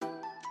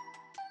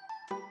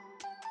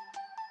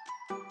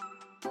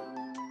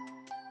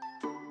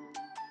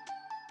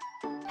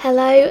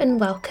Hello and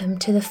welcome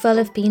to the Full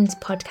of Beans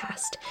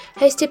podcast,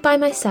 hosted by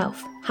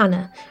myself,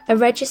 Hannah, a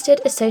registered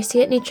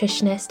associate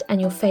nutritionist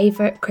and your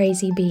favourite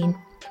crazy bean.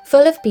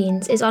 Full of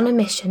Beans is on a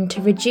mission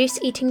to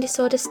reduce eating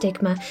disorder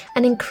stigma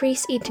and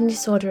increase eating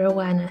disorder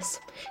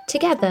awareness.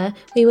 Together,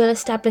 we will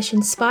establish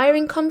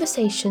inspiring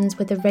conversations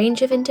with a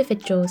range of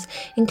individuals,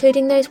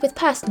 including those with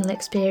personal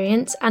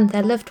experience and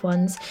their loved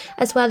ones,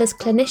 as well as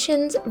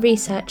clinicians,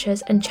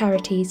 researchers and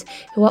charities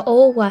who are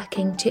all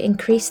working to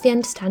increase the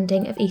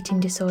understanding of eating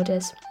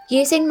disorders.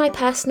 Using my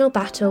personal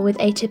battle with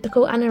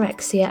atypical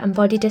anorexia and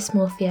body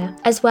dysmorphia,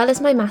 as well as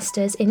my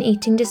masters in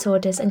eating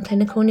disorders and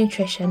clinical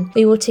nutrition,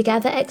 we will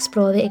together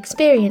explore the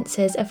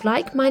experiences of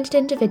like-minded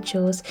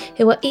individuals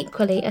who are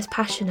equally as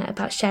passionate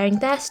about sharing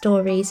their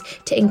stories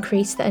to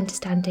increase the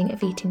understanding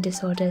of eating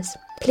disorders.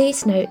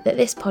 Please note that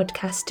this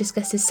podcast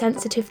discusses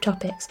sensitive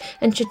topics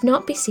and should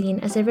not be seen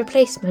as a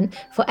replacement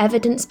for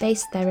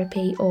evidence-based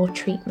therapy or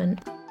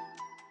treatment.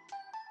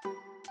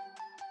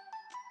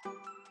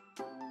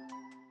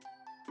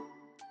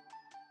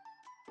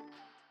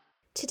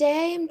 Today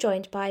I am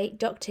joined by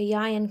Dr.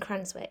 Yayan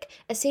Cranswick,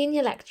 a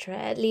senior lecturer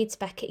at Leeds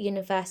Beckett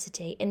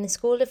University in the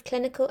School of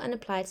Clinical and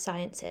Applied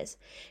Sciences.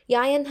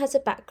 Yayan has a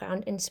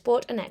background in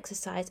sport and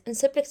exercise and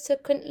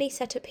subsequently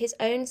set up his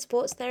own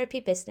sports therapy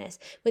business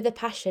with a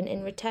passion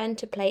in return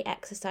to play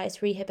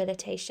exercise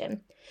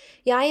rehabilitation.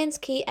 Yayan's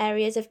key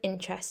areas of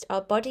interest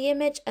are body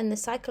image and the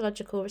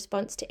psychological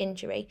response to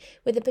injury,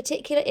 with a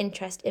particular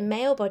interest in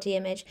male body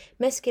image,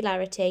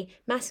 muscularity,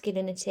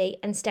 masculinity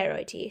and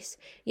steroid use.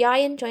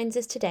 Yayan joins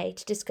us today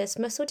to discuss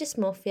muscle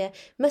dysmorphia,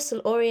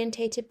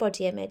 muscle-orientated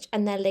body image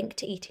and their link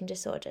to eating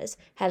disorders.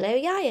 Hello,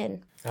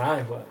 Yayan.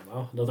 Hi,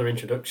 well, another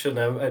introduction.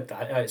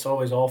 It's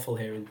always awful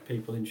hearing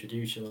people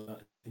introduce you like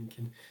that,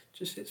 thinking,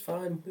 it's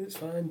fine.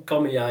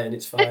 Call me Ian,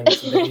 it's fine.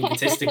 It's a bit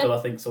egotistical, I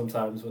think,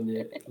 sometimes when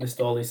you list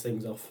all these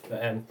things off.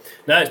 But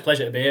no, it's a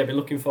pleasure to be here. I've been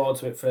looking forward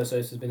to it. First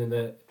Host has been in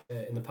the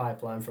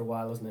pipeline for a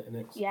while, hasn't it?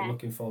 And been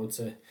looking forward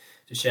to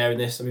sharing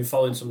this. I've been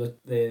following some of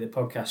the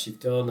podcasts you've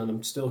done, and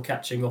I'm still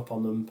catching up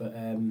on them. But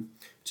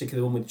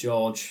particularly the one with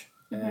George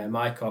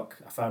Mycock,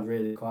 I found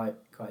really quite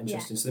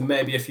interesting. So there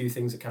may be a few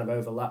things that kind of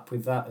overlap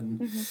with that,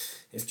 and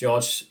if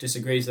George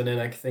disagrees on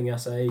anything I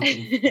say,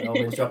 you can by all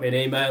means drop me an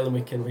email and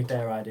we can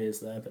share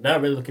ideas there. But no,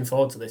 I'm really looking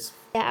forward to this.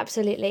 Yeah,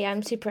 absolutely.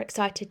 I'm super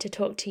excited to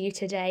talk to you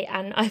today,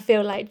 and I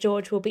feel like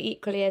George will be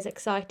equally as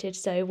excited,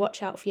 so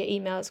watch out for your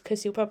emails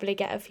because you'll probably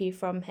get a few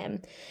from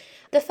him.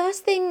 The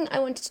first thing I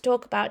wanted to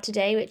talk about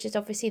today, which is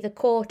obviously the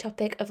core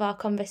topic of our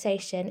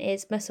conversation,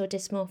 is muscle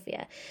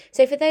dysmorphia.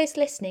 So for those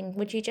listening,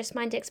 would you just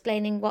mind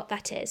explaining what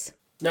that is?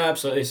 No,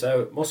 absolutely.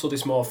 So muscle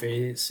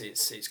dysmorphia,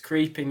 it's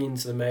creeping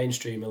into the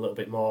mainstream a little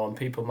bit more, and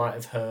people might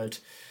have heard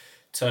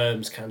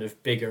terms kind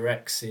of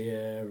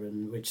bigorexia,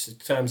 and which are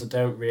terms I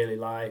don't really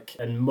like,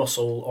 and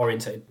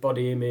muscle-orientated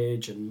body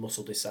image and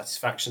muscle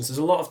dissatisfaction. So there's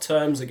a lot of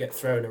terms that get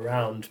thrown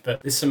around,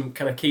 but there's some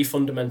kind of key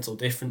fundamental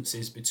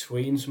differences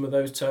between some of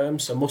those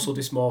terms. So muscle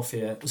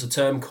dysmorphia was a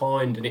term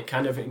coined, and it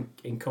kind of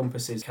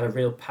encompasses kind of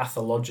real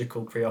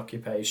pathological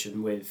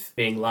preoccupation with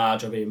being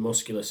large or being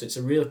muscular. So it's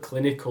a real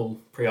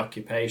clinical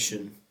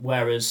preoccupation,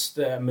 whereas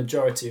the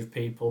majority of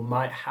people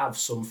might have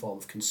some form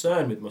of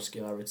concern with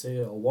muscularity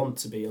or want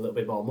to be a little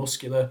bit more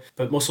muscular.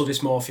 But muscle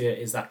dysmorphia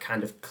is that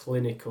kind of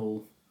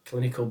clinical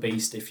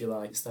beast, if you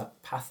like. It's that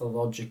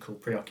pathological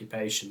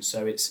preoccupation.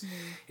 So it's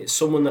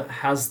someone that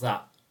has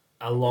that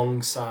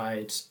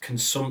alongside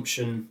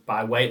consumption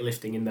by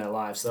weightlifting in their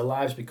lives. Their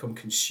lives become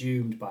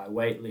consumed by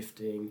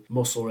weightlifting,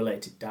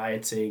 muscle-related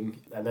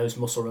dieting, and those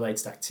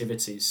muscle-related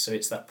activities. So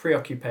it's that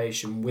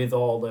preoccupation with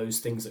all those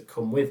things that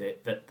come with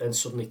it that then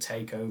suddenly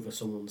take over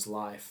someone's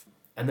life.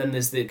 And then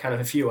there's the kind of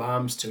a few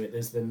arms to it.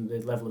 There's then the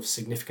level of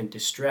significant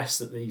distress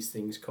that these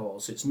things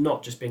cause. So it's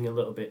not just being a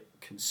little bit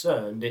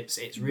concerned. It's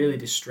really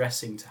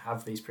distressing to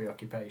have these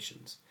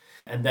preoccupations.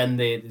 And then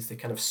there's the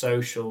kind of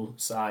social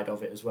side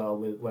of it as well,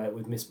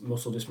 with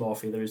muscle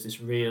dysmorphia, there is this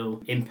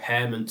real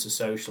impairment to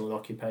social and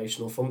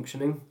occupational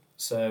functioning.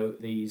 So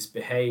these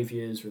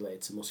behaviours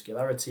related to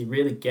muscularity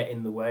really get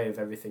in the way of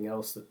everything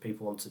else that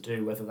people want to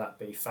do, whether that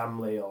be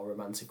family or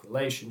romantic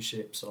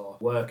relationships or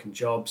work and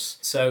jobs.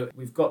 So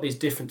we've got these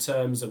different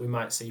terms that we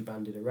might see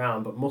bandied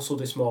around, but muscle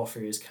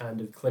dysmorphia is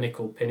kind of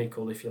clinical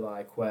pinnacle, if you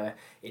like, where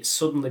it's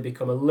suddenly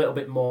become a little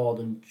bit more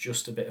than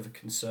just a bit of a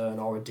concern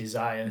or a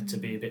desire to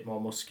be a bit more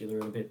muscular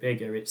and a bit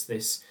bigger. It's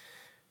this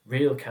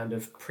real kind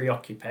of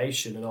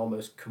preoccupation and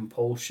almost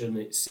compulsion.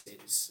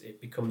 It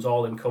becomes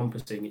all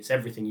encompassing. It's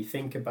everything you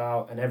think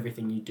about and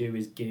everything you do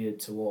is geared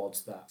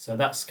towards that. So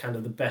that's kind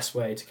of the best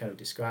way to kind of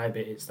describe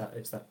it. It's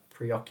that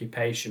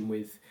preoccupation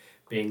with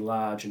being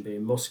large and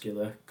being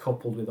muscular,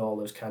 coupled with all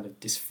those kind of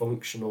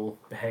dysfunctional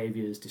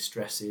behaviours,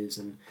 distresses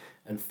and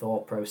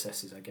thought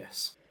processes, I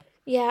guess.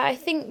 Yeah, I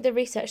think the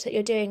research that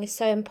you're doing is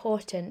so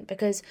important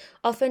because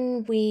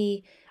often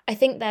I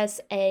think there's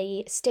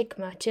a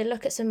stigma to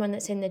look at someone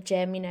that's in the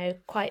gym,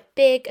 quite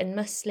big and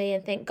muscly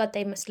and think, God,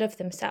 they must love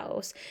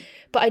themselves.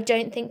 But I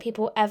don't think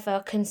people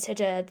ever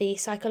consider the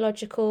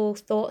psychological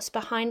thoughts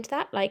behind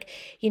that, like,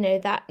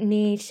 that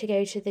need to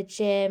go to the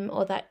gym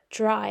or that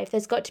drive.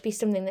 There's got to be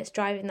something that's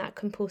driving that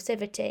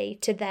compulsivity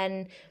to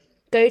then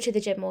go to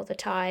the gym all the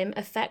time,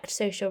 affect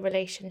social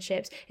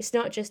relationships. It's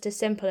not just as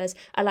simple as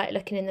I like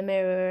looking in the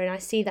mirror and I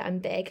see that I'm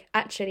big.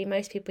 Actually,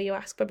 most people you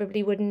ask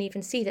probably wouldn't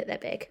even see that they're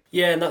big.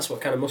 Yeah, and that's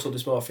what kind of muscle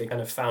dysmorphia, kind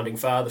of founding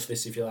father for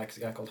this, if you like, is a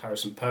guy called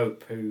Harrison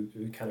Pope, who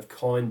kind of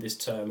coined this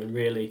term and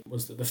really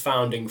was the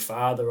founding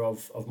father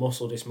of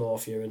muscle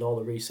dysmorphia and all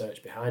the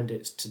research behind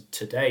it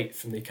to date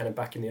from the kind of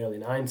back in the early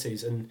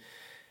 90s. And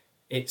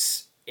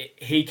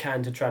he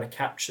kind of tried to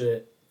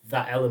capture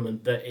that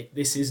element that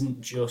this isn't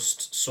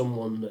just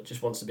someone that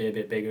just wants to be a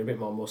bit bigger, a bit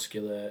more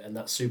muscular, and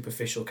that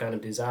superficial kind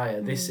of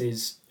desire. This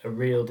is a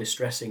real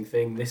distressing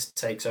thing. This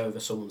takes over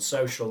someone's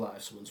social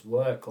life, someone's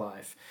work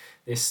life.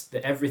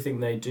 Everything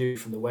they do,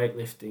 from the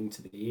weightlifting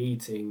to the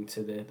eating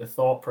to the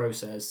thought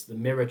process, the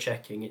mirror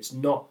checking, it's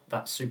not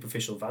that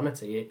superficial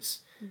vanity.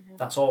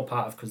 That's all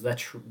part of, because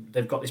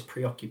they've got this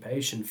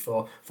preoccupation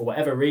for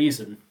whatever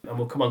reason, and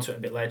we'll come on to it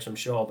a bit later, I'm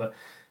sure, but.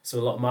 So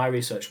a lot of my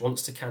research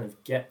wants to kind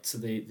of get to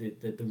the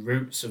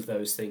roots of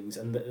those things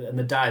and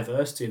the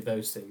diversity of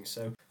those things.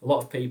 So a lot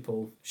of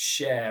people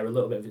share a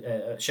little bit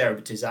of share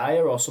a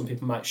desire, or some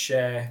people might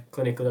share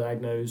clinically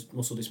diagnosed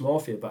muscle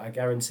dysmorphia, but I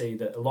guarantee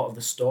that a lot of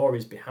the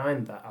stories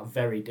behind that are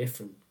very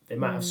different. They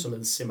might have some of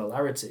the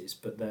similarities,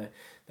 but they're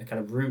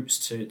kind of roots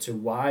to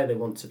why they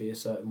want to be a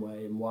certain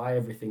way and why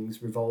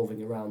everything's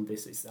revolving around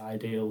this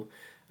ideal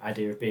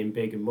idea of being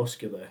big and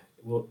muscular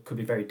could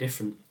be very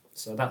different.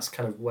 So that's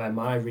kind of where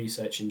my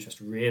research interest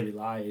really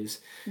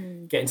lies,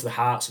 getting to the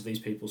hearts of these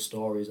people's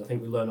stories. I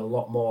think we learn a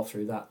lot more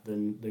through that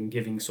than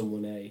giving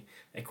someone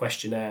a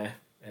questionnaire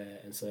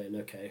and saying,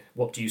 okay,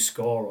 what do you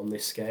score on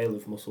this scale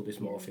of muscle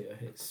dysmorphia?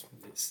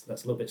 That's a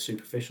little bit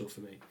superficial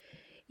for me.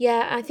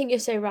 Yeah, I think you're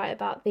so right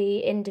about the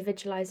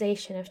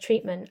individualization of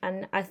treatment.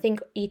 And I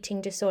think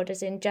eating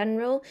disorders in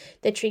general,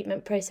 the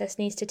treatment process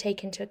needs to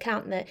take into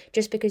account that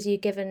just because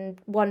you've given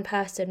one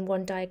person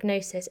one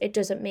diagnosis, it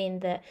doesn't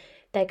mean that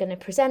they're going to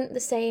present the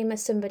same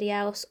as somebody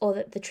else, or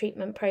that the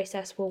treatment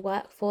process will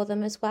work for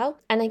them as well.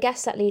 And I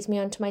guess that leads me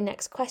on to my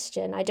next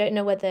question. I don't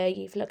know whether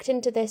you've looked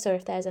into this or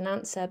if there's an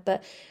answer,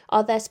 but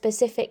are there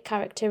specific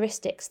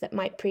characteristics that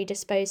might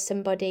predispose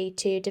somebody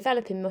to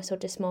developing muscle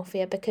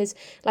dysmorphia? Because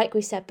like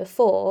we said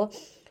before,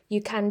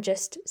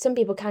 some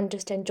people can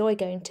just enjoy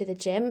going to the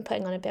gym,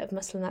 putting on a bit of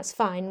muscle, and that's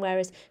fine.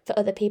 Whereas for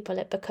other people,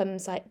 it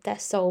becomes like their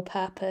sole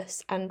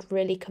purpose and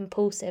really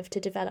compulsive to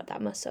develop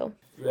that muscle.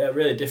 A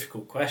really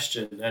difficult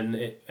question, and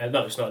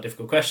it's not a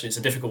difficult question, it's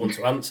a difficult one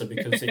to answer,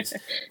 because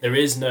there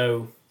is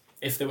no,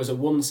 if there was a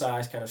one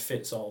size kind of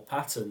fits all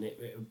pattern, it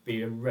would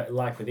be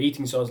like with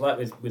eating disorders, like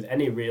with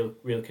any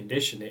real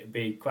condition, it would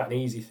be quite an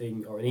easy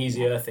thing, or an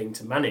easier thing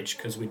to manage,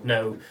 because we'd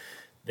know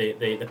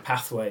the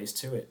pathways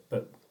to it.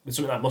 But with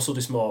something like muscle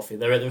dysmorphia,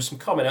 there are some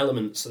common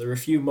elements. So there are a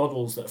few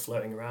models that are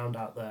floating around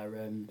out there.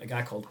 A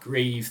guy called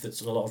Grieve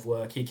that's done a lot of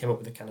work, he came up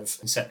with a kind of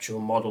conceptual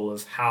model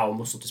of how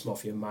muscle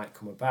dysmorphia might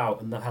come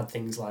about, and that had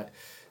things like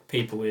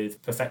people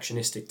with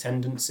perfectionistic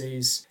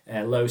tendencies,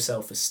 low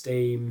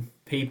self-esteem,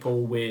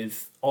 people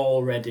with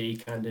already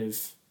kind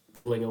of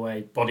pulling away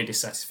body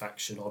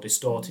dissatisfaction or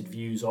distorted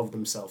views of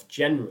themselves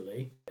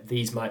generally.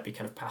 These might be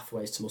kind of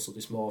pathways to muscle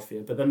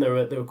dysmorphia. But then there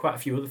were quite a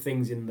few other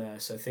things in there.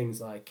 So things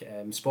like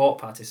sport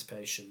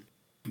participation,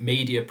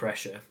 media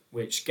pressure,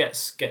 which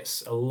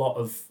gets a lot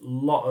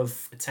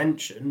of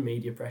attention,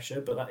 media pressure,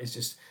 but that is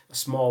just a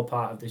small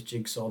part of this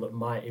jigsaw that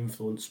might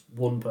influence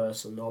one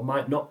person or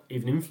might not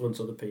even influence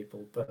other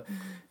people. But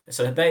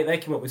so they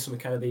came up with some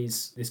kind of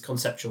this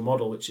conceptual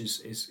model, which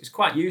is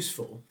quite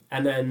useful.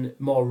 And then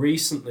more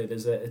recently,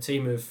 there's a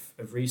team of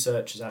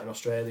researchers out in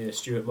Australia,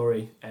 Stuart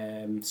Murray,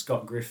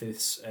 Scott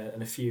Griffiths,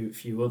 and a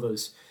few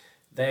others.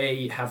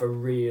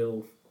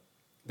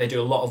 They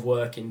do a lot of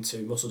work into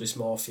muscle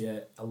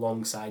dysmorphia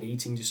alongside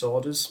eating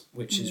disorders,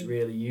 which is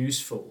really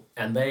useful.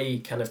 And they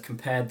kind of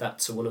compared that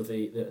to one of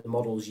the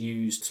models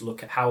used to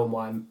look at how and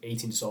why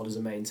eating disorders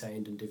are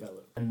maintained and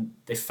developed. And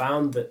they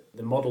found that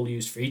the model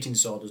used for eating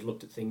disorders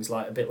looked at things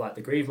like a bit like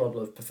the Grieve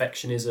model of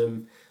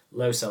perfectionism,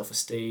 low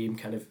self-esteem,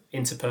 kind of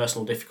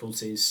interpersonal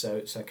difficulties,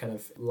 so kind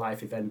of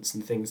life events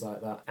and things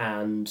like that.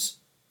 And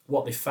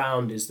what they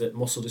found is that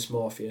muscle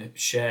dysmorphia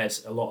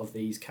shares a lot of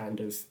these kind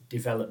of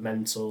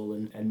developmental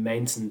and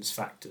maintenance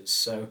factors.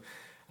 So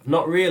I've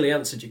not really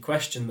answered your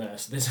question there.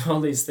 So there's all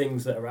these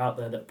things that are out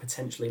there that are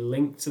potentially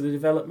linked to the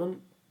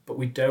development, but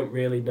we don't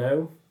really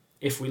know.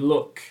 If we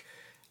look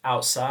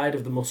outside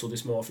of the muscle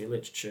dysmorphia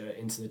literature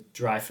into the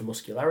drive for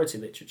muscularity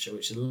literature,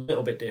 which is a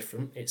little bit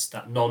different, it's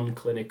that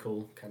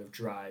non-clinical kind of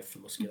drive for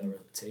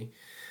muscularity.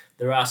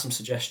 There are some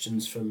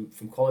suggestions from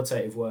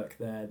qualitative work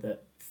there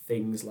that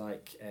things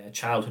like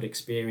childhood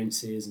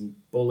experiences and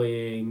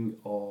bullying,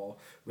 or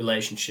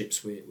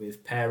relationships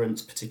with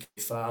parents, particularly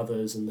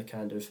fathers, and the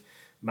kind of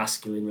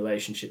masculine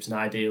relationships and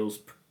ideals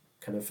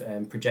kind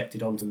of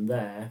projected onto them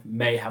there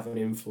may have an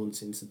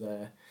influence into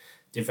their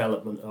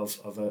development of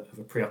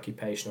a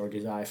preoccupation or a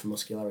desire for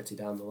muscularity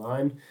down the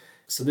line.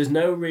 So there's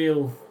no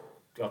real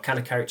kind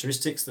of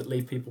characteristics that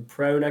leave people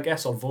prone, I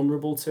guess, or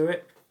vulnerable to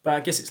it. But I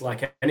guess it's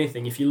like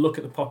anything. If you look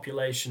at the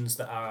populations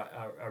that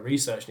are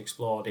researched and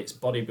explored, it's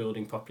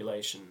bodybuilding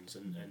populations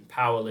and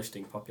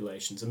powerlifting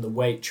populations and the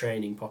weight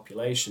training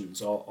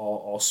populations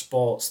or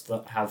sports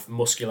that have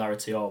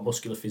muscularity or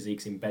muscular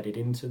physiques embedded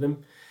into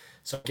them.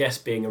 So I guess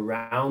being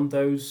around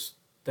those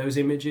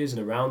images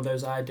and around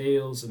those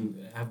ideals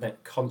and have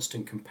that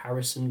constant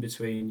comparison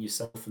between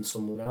yourself and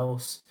someone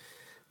else,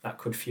 that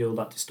could fuel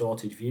that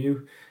distorted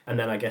view. And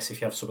then I guess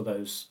if you have some of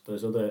those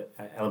other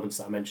elements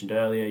that I mentioned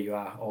earlier, you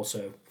are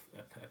also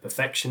a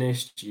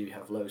perfectionist, you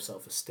have low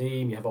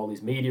self-esteem, you have all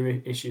these media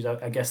issues,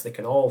 I guess they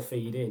can all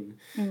feed in.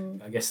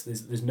 I guess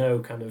there's no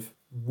kind of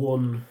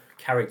one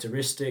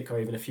characteristic or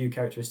even a few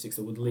characteristics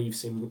that would leave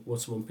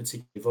someone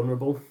particularly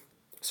vulnerable.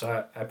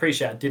 So I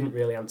appreciate I didn't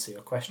really answer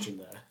your question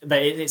there.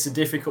 But it's a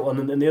difficult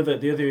one. And the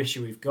other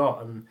issue we've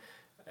got, and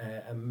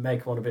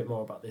make on a bit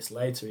more about this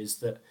later, is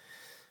that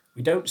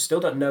we still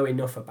don't know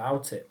enough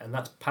about it, and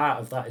that's part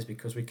of that is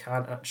because we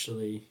can't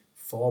actually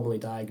formally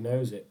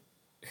diagnose it.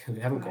 We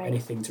haven't got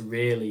anything to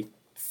really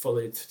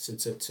fully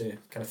to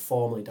kind of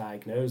formally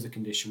diagnose the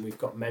condition. We've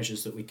got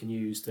measures that we can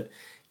use that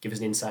give us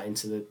an insight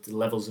into the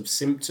levels of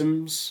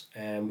symptoms.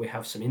 We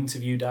have some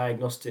interview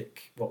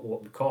diagnostic,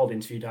 what we call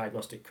interview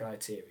diagnostic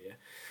criteria,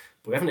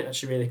 but we haven't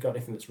actually really got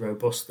anything that's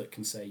robust that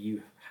can say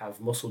you have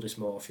muscle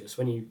dysmorphia.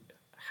 So when you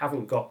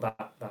haven't got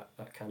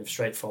that kind of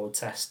straightforward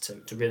test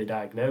to really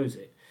diagnose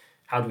it,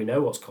 how do we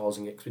know what's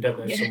causing it? Because we don't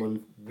know if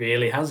someone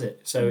really has it.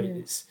 So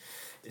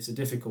it's a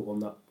difficult one,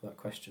 that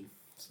question.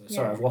 So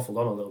sorry, I've waffled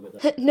on a little bit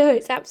there. No,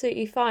 it's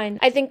absolutely fine.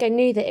 I think I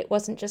knew that it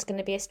wasn't just going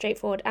to be a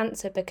straightforward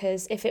answer,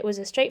 because if it was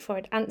a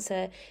straightforward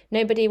answer,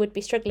 nobody would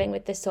be struggling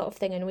with this sort of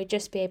thing and we'd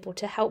just be able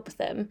to help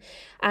them.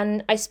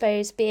 And I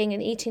suppose being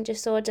an eating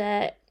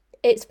disorder,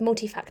 it's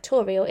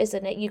multifactorial,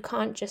 isn't it? You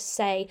can't just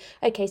say,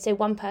 okay, so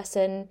one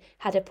person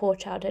had a poor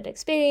childhood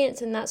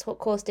experience and that's what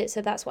caused it,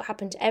 so that's what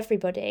happened to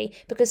everybody,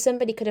 because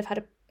somebody could have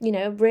had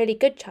a really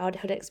good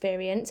childhood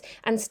experience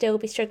and still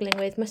be struggling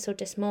with muscle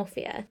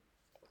dysmorphia.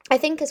 I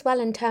think as well,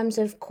 in terms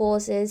of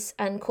causes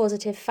and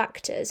causative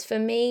factors, for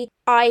me,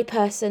 I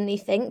personally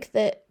think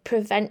that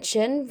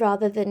prevention,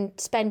 rather than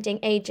spending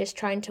ages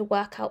trying to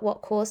work out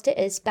what caused it,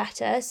 is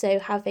better. So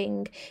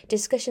having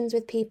discussions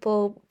with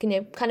people,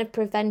 kind of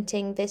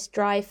preventing this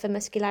drive for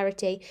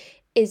muscularity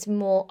is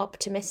more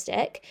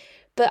optimistic.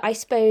 But I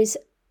suppose,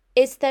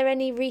 is there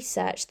any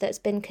research that's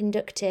been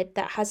conducted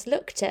that has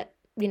looked at,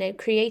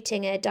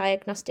 creating a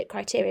diagnostic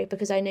criteria?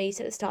 Because I know you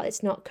said at the start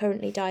it's not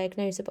currently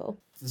diagnosable.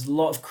 There's a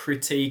lot of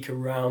critique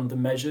around the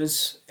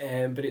measures,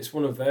 but it's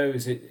one of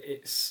those.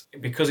 It's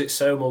because it's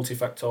so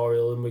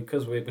multifactorial, and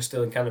because we're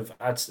still in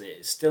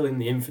it's still in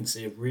the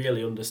infancy of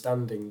really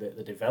understanding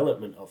the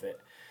development of it.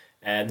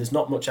 And there's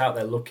not much out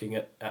there looking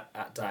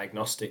at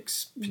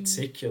diagnostics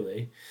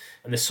particularly,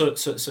 and there's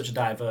such a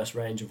diverse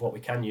range of what we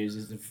can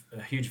use. There's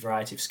a huge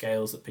variety of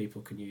scales that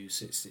people can use.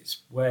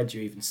 It's where do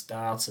you even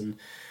start, and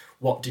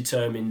what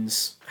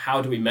determines how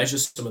do we measure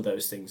some of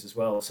those things as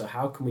well. So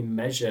how can we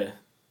measure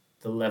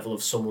the level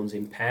of someone's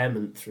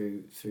impairment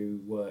through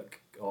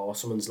work, or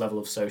someone's level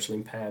of social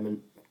impairment,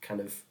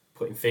 kind of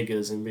putting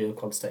figures and real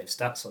quantitative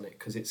stats on it,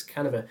 because it's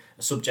kind of a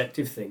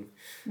subjective thing.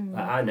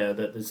 I know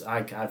that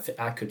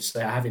I could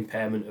say I have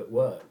impairment at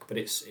work, but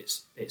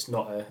it's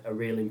not a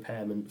real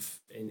impairment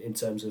in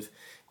terms of,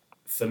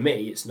 for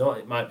me it's not.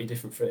 It might be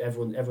different for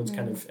everyone. Everyone's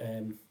kind of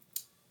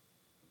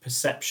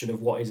perception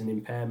of what is an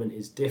impairment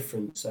is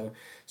different. So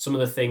some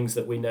of the things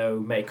that we know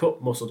make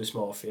up muscle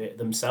dysmorphia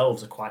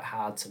themselves are quite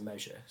hard to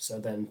measure. So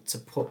then to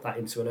put that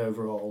into an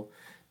overall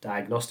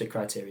diagnostic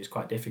criteria is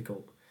quite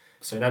difficult.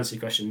 So in answer to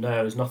your question, no,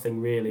 there's nothing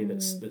really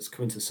that's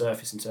coming to the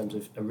surface in terms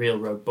of a real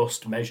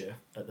robust measure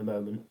at the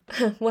moment.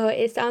 Well,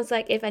 it sounds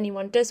like if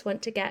anyone does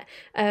want to get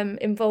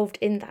involved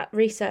in that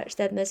research,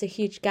 then there's a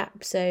huge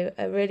gap. So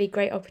a really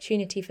great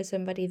opportunity for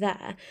somebody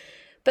there.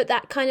 But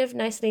that kind of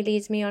nicely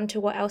leads me on to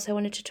what else I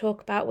wanted to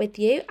talk about with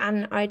you.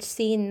 And I'd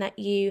seen that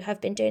you have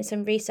been doing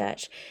some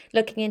research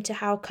looking into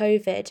how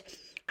COVID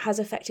has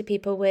affected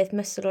people with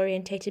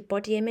muscle-orientated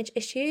body image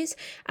issues.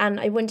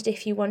 And I wondered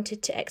if you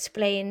wanted to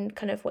explain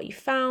kind of what you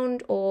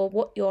found or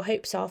what your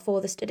hopes are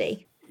for the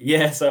study.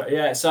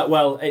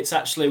 Well, it's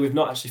actually, we've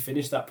not actually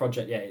finished that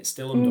project yet. It's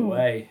still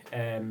underway.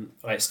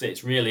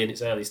 It's really in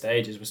its early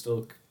stages. We're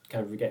still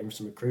kind of getting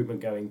some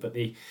recruitment going. But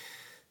the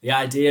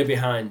idea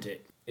behind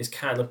it is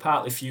kind of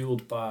partly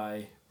fueled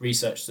by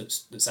research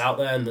that's out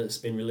there and that's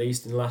been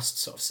released in the last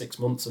sort of 6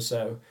 months or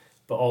so,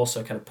 but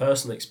also kind of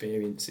personal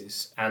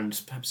experiences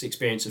and perhaps the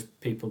experience of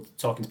people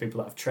talking to people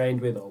that I've trained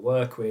with or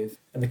work with.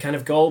 And the kind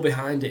of goal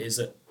behind it is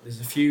that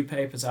there's a few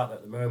papers out there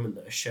at the moment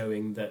that are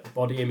showing that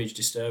body image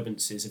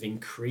disturbances have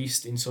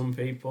increased in some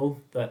people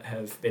that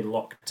have been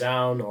locked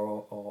down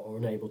or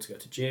unable to go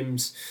to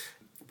gyms.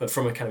 But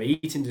from a kind of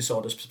eating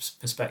disorders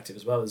perspective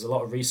as well, there's a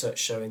lot of research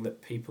showing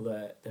that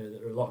there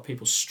are a lot of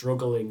people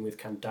struggling with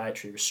kind of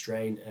dietary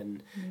restraint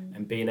and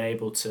being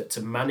able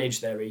to manage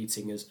their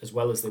eating as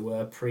well as they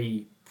were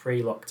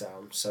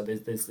pre-lockdown. So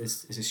there's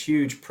this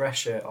huge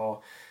pressure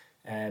or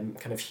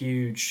kind of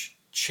huge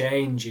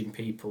change in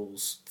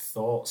people's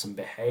thoughts and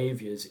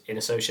behaviours in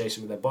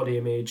association with their body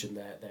image and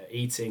their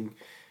eating,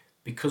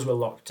 because we're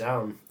locked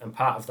down. And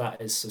part of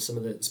that is, so some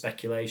of the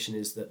speculation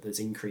is that there's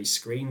increased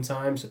screen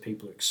time, so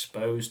people are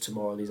exposed to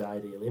more of these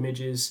ideal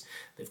images.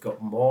 They've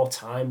got more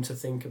time to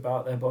think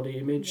about their body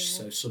image,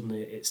 so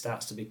suddenly it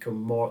starts to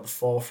become more at the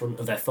forefront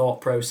of their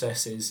thought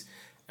processes.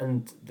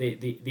 And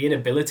the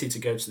inability to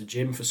go to the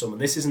gym for someone,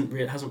 this hasn't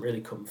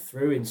really come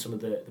through in some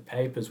of the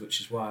papers, which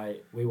is why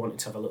we wanted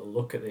to have a little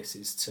look at this,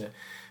 is to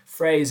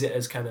phrase it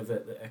as kind of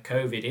a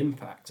COVID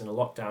impact and a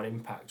lockdown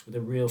impact with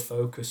a real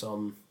focus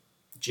on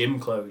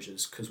gym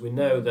closures, because we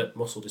know that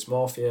muscle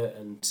dysmorphia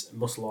and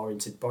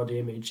muscle-oriented body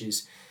image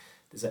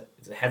there's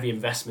a heavy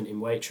investment in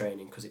weight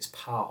training because it's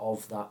part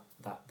of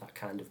that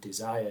kind of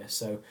desire.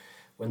 So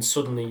when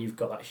suddenly you've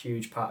got that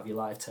huge part of your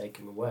life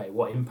taken away,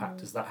 what impact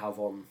does that have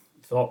on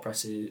thought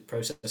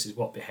processes?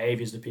 What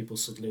behaviours do people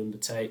suddenly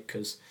undertake?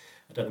 Because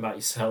I don't know about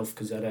yourself,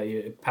 because I know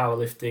you're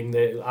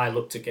powerlifting. I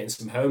looked at getting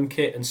some home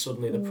kit, and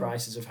suddenly the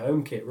prices of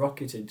home kit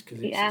rocketed because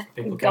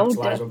people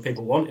capitalise on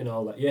people wanting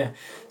all that. Yeah,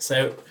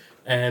 so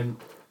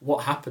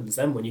what happens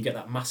then when you get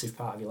that massive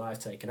part of your life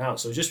taken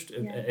out? So just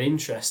an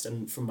interest,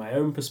 and from my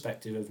own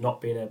perspective of not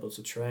being able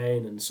to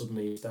train, and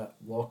suddenly start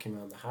walking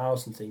around the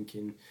house and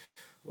thinking,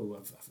 oh,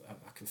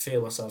 I can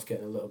feel myself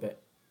getting a little bit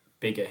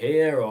bigger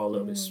here or a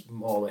little bit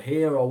smaller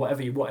here, or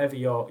whatever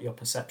your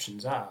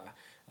perceptions are.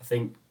 I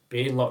think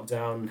being locked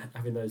down,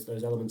 having those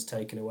elements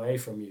taken away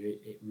from you,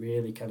 it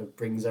really kind of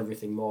brings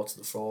everything more to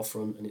the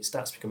forefront, and it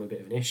starts to become a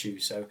bit of an issue.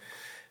 So,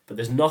 but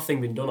there's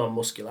nothing been done on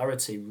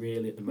muscularity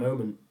really at the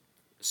moment.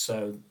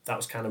 So that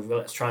was kind of,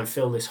 let's try and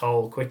fill this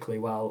hole quickly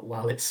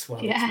while it's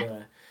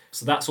there.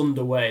 So that's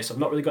underway. So I've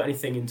not really got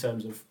anything in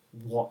terms of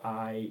what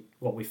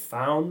we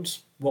found.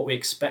 What we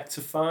expect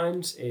to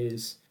find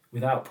is,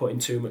 without putting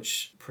too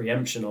much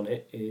preemption on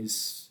it,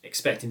 is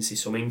expecting to see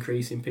some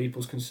increase in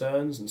people's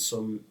concerns and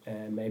some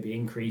maybe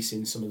increase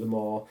in some of the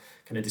more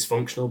kind of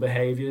dysfunctional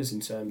behaviours in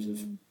terms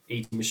of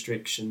eating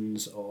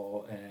restrictions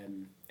or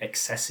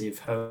excessive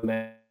home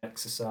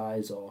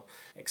exercise or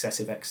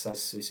excessive exercise.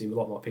 So we see a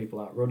lot more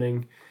people out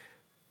running.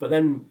 But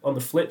then on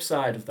the flip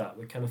side of that,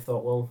 we kind of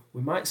thought, well,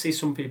 we might see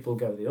some people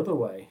go the other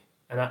way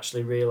and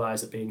actually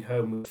realise that being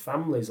home with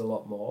families a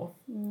lot more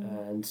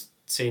and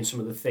seeing some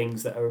of the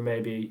things that are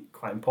maybe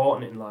quite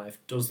important in life,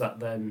 does that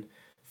then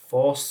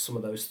force some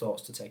of those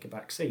thoughts to take a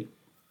back seat?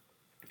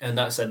 And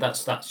that's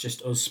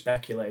just us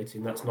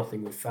speculating. That's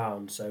nothing we've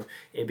found. So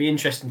it'd be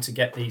interesting to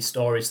get these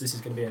stories. This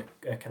is going to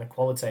be a kind of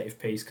qualitative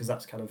piece, because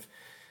that's kind of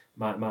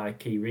my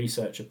key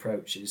research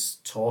approach, is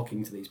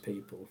talking to these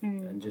people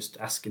and just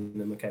asking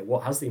them, okay,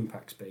 what has the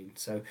impact been?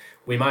 So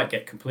we might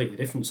get completely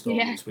different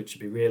stories, which would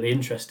be really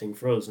interesting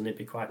for us, and it'd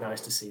be quite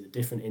nice to see the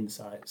different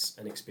insights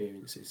and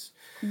experiences.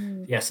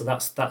 So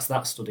that's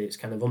that study. It's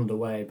kind of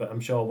underway, but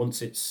I'm sure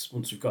once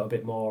we've got a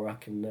bit more, I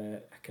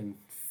can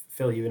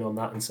fill you in on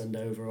that and send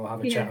over, or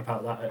have a chat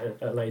about that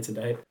at a later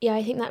date. Yeah,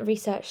 I think that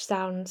research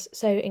sounds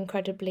so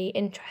incredibly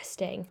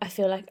interesting. I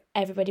feel like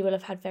everybody will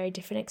have had very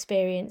different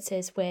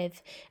experiences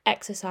with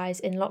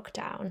exercise in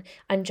lockdown.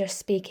 And just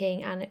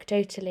speaking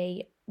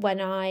anecdotally, when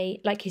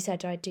like you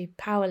said, I do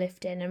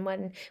powerlifting, and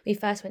when we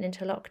first went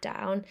into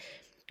lockdown,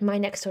 my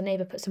next door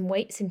neighbour put some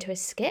weights into a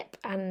skip,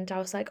 and I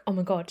was like, oh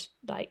my God,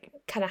 like,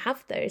 can I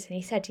have those? And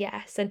he said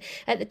yes. And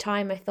at the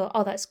time I thought,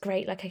 oh, that's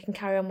great, like I can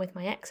carry on with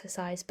my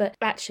exercise. But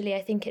actually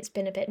I think it's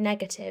been a bit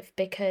negative,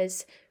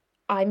 because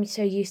I'm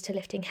so used to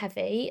lifting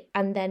heavy,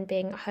 and then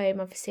being at home,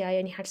 obviously I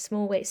only had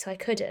small weights, so I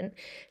couldn't.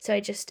 So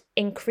I just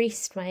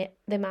increased the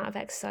amount of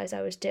exercise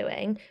I was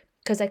doing,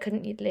 because I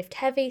couldn't lift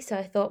heavy. So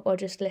I thought, well,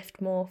 just lift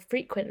more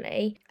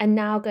frequently. And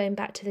now going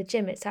back to the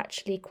gym, it's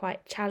actually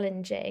quite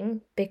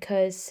challenging,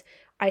 because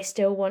I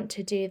still want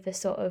to do the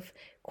sort of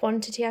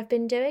quantity I've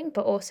been doing,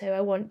 but also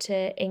I want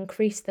to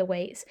increase the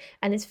weights,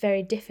 and it's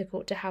very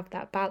difficult to have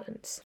that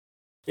balance.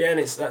 Yeah, and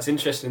that's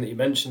interesting that you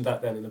mentioned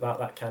that then, and about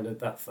that kind of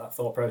that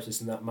thought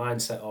process and that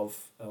mindset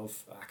of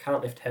I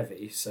can't lift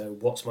heavy, so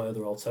what's my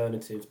other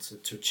alternative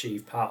to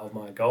achieve part of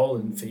my goal?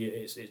 And for you,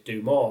 it's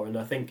do more. And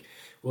I think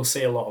we'll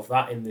see a lot of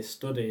that in this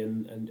study,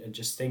 and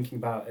just thinking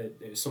about it.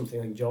 It was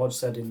something I think George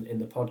said in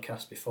the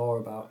podcast before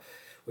about,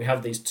 we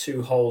have these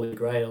two holy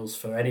grails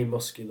for any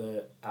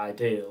muscular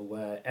ideal,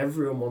 where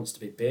everyone wants to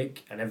be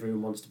big and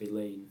everyone wants to be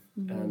lean.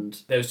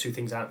 And those two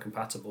things aren't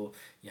compatible.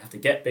 You have to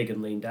get big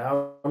and lean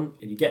down, and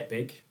you get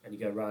big and you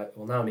go, right,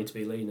 well, now I need to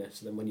be leaner.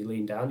 So then when you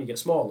lean down, you get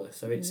smaller.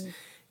 So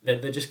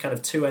they're just kind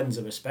of two ends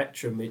of a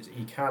spectrum.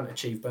 You can't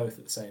achieve both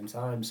at the same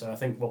time. So I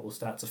think what we'll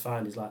start to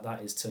find is like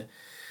that, is to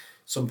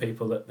some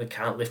people that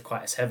can't lift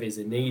quite as heavy as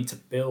they need to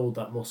build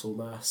that muscle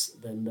mass,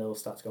 then they'll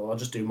start to go, I'll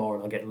just do more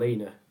and I'll get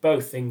leaner.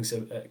 Both things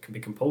can be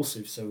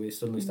compulsive, so we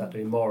suddenly start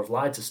doing more of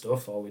lighter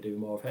stuff or we do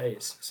more of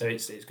heights. So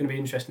it's going to be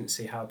interesting to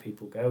see how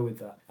people go with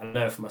that. I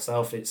know for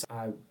myself,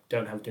 I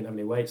didn't have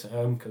any weights at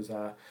home because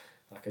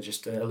like I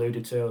just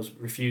alluded to, I was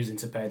refusing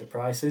to pay the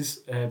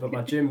prices, but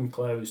my gym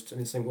closed,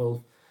 and it's like,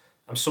 well,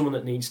 I'm someone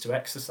that needs to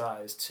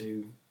exercise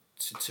to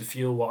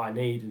fuel what I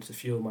need and to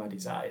fuel my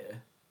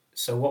desire.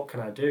 So what can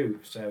I do?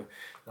 So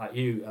like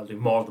you, I'll do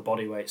more of the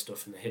body weight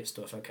stuff and the HIIT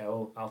stuff. Okay,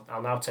 well,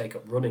 I'll now take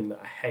up running that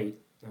I hate.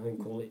 I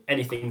think, well,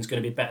 anything's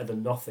going to be better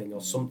than nothing,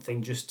 or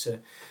something just to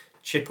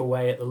chip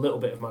away at the little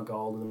bit of my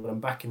goal. And when I'm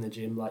back in the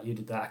gym, like you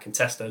did that, I can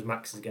test those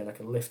maxes again. I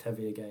can lift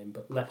heavy again.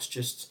 But let's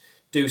just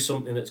do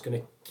something that's going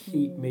to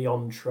keep me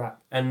on track.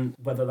 And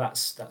whether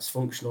that's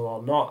functional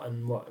or not,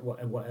 and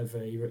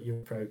whatever your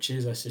approach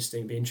is, I just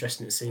think it'd be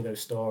interesting to see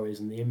those stories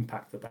and the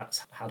impact that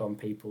that's had on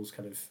people's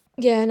kind of...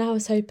 Yeah, and I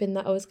was hoping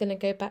that I was going to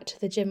go back to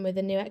the gym with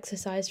a new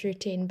exercise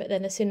routine, but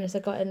then as soon as I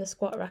got in the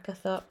squat rack, I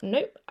thought,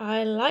 nope,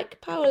 I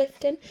like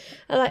powerlifting.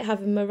 I like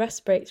having my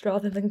rest breaks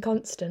rather than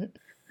constant.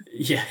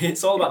 Yeah,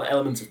 it's all about the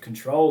element of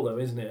control, though,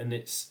 isn't it? And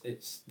it's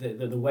the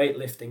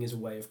weightlifting is a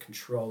way of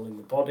controlling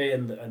the body,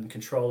 and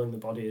controlling the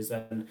body is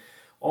then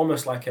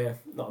almost like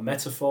not a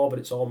metaphor, but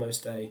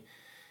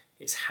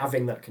it's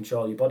having that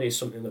control. Your body is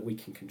something that we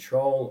can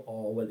control,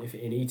 or whether if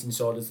in eating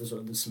disorders,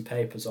 there's some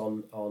papers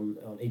on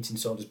eating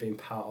disorders being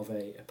part of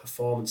a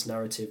performance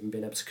narrative and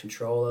being able to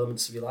control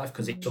elements of your life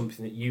because it's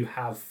something that you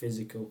have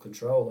physical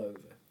control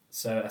over.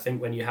 So I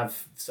think when you have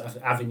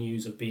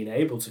avenues of being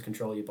able to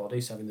control your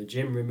body, so having the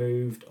gym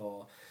removed,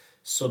 or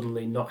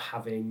suddenly not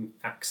having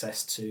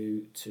access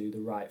to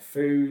the right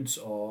foods,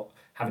 or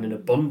having an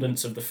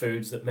abundance of the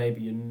foods that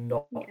maybe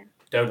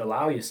don't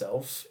allow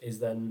yourself, is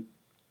then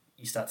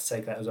you start to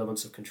take those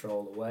elements of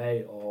control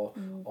away,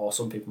 or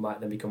some people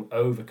might then become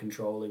over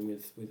controlling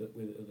with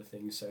other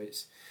things. So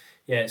it's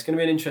going to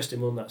be an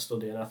interesting one, that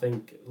study, and I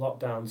think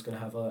lockdown's going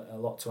to have a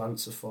lot to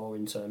answer for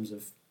in terms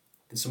of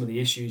some of the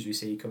issues we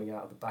see coming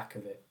out of the back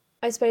of it.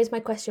 I suppose my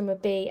question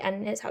would be,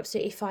 and it's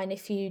absolutely fine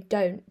if you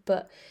don't,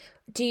 but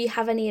do you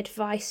have any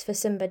advice for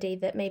somebody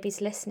that maybe is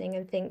listening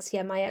and thinks,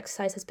 yeah, my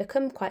exercise has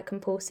become quite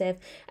compulsive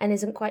and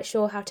isn't quite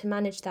sure how to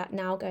manage that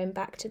now going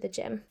back to the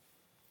gym?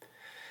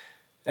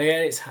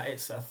 Again, it's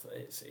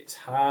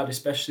hard,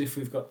 especially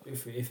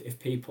if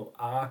people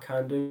are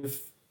kind of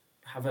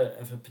have a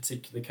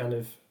particular kind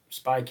of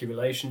spiky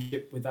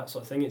relationship with that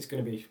sort of thing. It's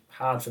going to be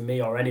hard for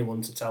me or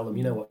anyone to tell them,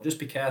 you know what, just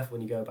be careful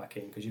when you go back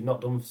in because you've not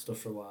done stuff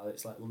for a while.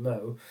 It's like, well,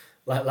 no,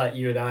 like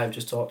you and I have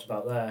just talked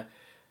about there,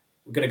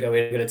 we're going to go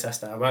in, we're going to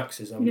test our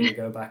maxes, I'm going to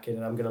go back in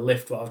and I'm going to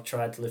lift what I've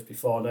tried to lift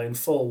before, knowing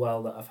full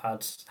well that I've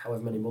had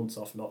however many months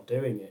off not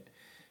doing it.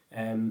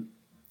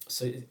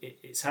 So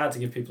it's hard to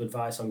give people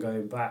advice on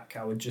going back.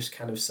 I would just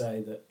kind of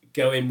say that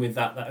go in with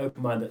that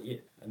open mind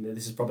that and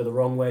this is probably the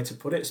wrong way to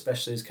put it,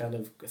 especially as kind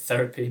of a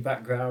therapy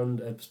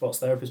background, a sports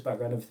therapist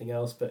background, everything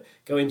else, but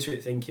go into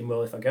it thinking,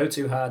 well, if I go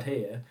too hard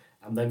here,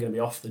 I'm then going to be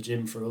off the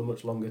gym for a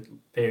much longer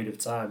period of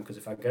time, because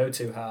if I go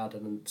too hard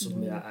and then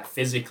suddenly I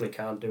physically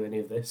can't do any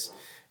of this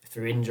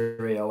through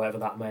injury or whatever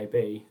that may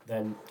be,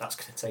 then that's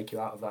going to take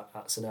you out of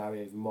that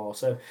scenario even more.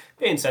 So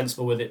being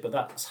sensible with it, but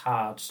that's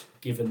hard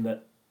given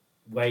that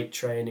weight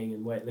training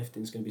and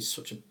weightlifting is going to be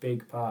such a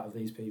big part of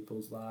these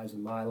people's lives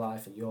and my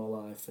life and your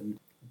life, and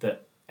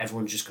that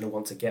everyone's just going to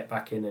want to get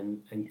back in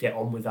and get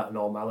on with that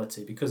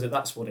normality, because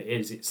that's what it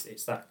is.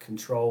 It's that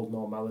controlled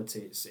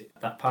normality. It's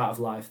that part of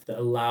life that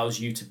allows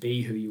you to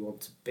be who you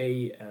want to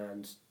be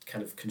and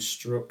kind of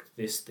construct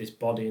this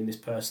body and this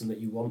person that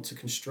you want to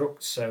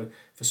construct. So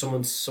for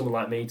someone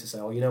like me to say,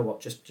 oh, you know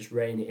what, just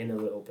rein it in a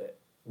little bit,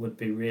 would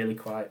be really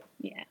quite...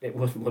 Yeah. It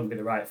wouldn't be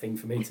the right thing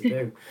for me to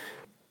do.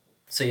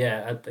 So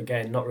yeah,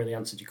 again, not really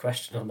answered your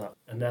question on that.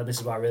 And this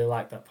is why I really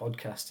like that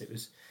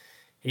podcast.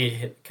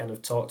 He kind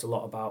of talked a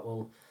lot about,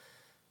 well,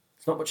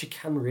 there's not much you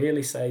can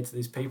really say to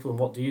these people, and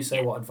what do you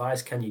say, what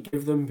advice can you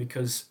give them?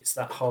 Because it's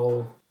that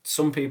whole,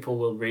 some people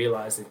will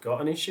realise they've got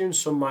an issue and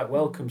some might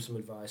welcome some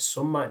advice,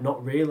 some might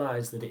not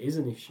realise that it is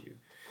an issue.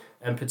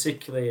 And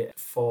particularly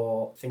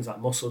for things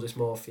like muscle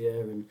dysmorphia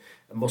and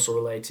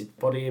muscle-related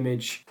body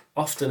image,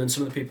 often, and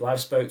some of the people I've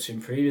spoke to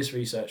in previous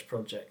research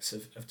projects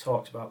have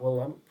talked about,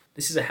 well,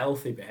 this is a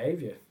healthy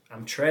behaviour.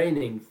 I'm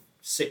training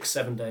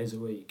 6-7 days a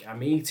week.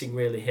 I'm eating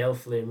really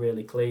healthily and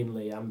really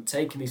cleanly. I'm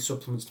taking these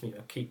supplements to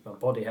keep my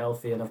body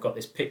healthy, and I've got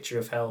this picture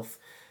of health.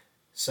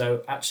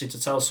 So actually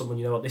to tell someone,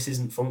 you know what, this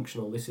isn't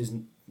functional,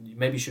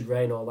 maybe you should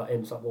rein all that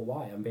in. It's like, well,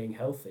 why? I'm being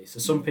healthy. So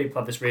some people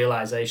have this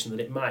realisation that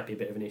it might be a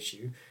bit of an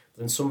issue, but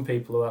then some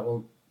people are like,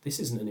 well, this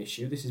isn't an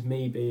issue, this is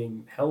me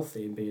being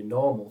healthy and being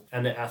normal.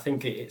 And I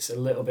think it's a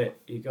little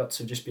bit, you've got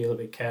to just be a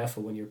little bit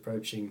careful when you're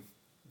approaching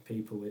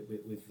people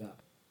with that.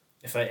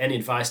 If any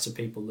advice to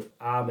people that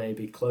are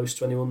maybe close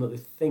to anyone that they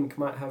think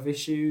might have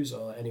issues,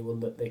 or anyone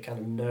that they kind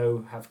of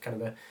know have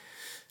kind of a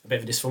bit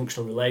of a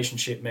dysfunctional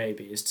relationship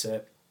maybe, is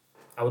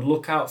I would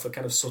look out for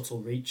kind of subtle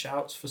reach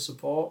outs for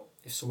support.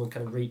 if someone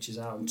kind of reaches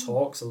out and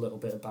talks a little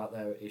bit about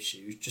their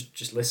issues,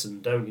 just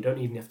listen. You don't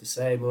even have to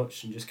say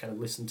much, and just kind of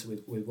listen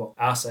to with what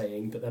they're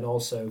saying, but then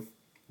also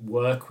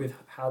work with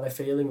how they're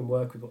feeling and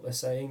work with what they're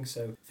saying.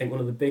 So I think one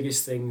of the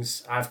biggest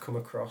things I've come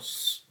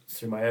across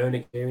through my own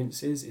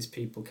experiences is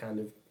people kind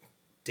of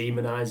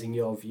demonizing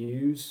your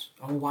views.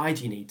 Oh, why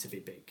do you need to be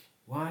big?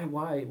 Why?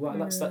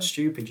 That's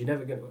stupid. You're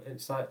never gonna.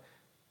 It's like,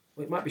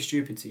 well, it might be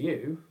stupid to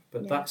you,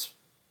 but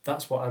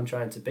that's what I'm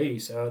trying to be.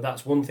 So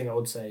that's one thing I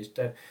would say is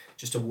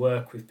just to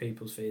work with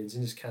people's feelings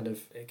and just kind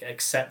of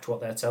accept what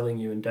they're telling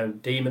you and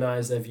don't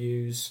demonize their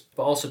views,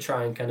 but also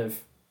try and kind of,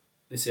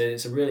 it's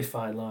a really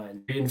fine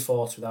line.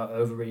 Reinforce without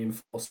over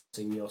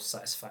reinforcing your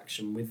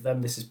satisfaction with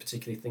them. This is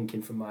particularly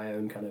thinking from my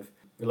own kind of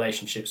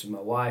relationships with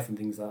my wife and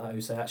things like that, who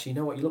say, actually, you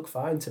know what, you look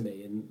fine to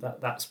me, and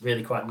that's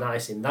really quite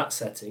nice in that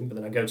setting. But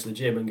then I go to the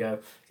gym and go,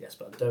 yes,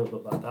 but I don't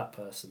look like that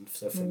person.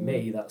 So for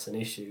me, that's an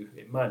issue.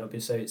 It might not be.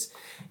 So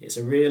it's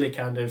a really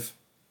kind of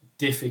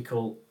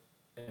difficult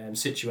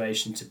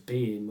situation to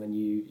be in when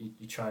you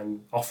try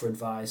and offer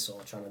advice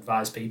or try and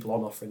advise people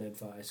on offering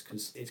advice,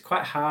 because it's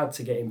quite hard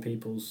to get in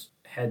people's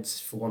heads,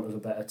 for want of a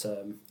better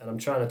term. And I'm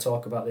trying to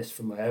talk about this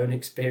from my own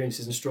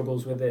experiences and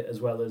struggles with it, as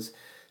well as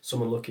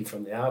someone looking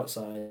from the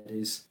outside,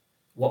 is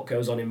what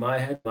goes on in my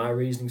head, my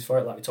reasonings for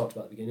it, like we talked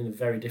about at the beginning, are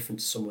very different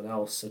to someone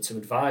else. So to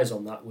advise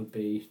on that would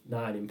be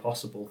nigh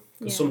impossible.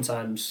 Because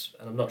sometimes,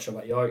 and I'm not sure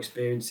about your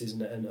experiences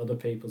and other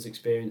people's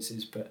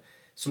experiences, but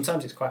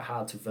sometimes it's quite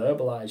hard to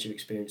verbalise your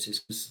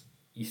experiences, because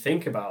you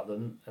think about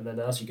them, and then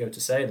as you go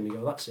to say them, you go,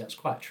 well, actually, that's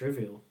quite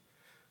trivial.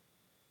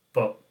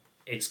 But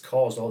it's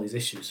caused all these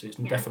issues, so it's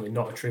definitely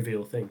not a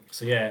trivial thing.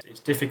 So yeah, it's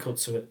difficult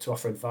to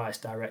offer advice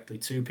directly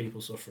to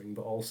people suffering,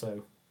 but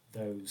also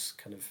those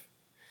kind of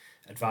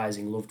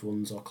advising loved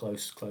ones or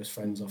close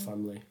friends or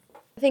family.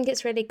 I think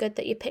it's really good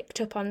that you picked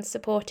up on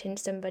supporting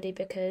somebody,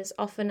 because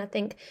often I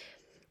think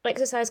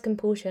exercise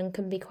compulsion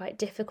can be quite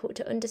difficult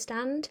to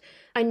understand.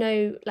 I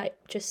know, like,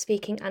 just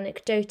speaking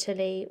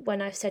anecdotally,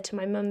 when I've said to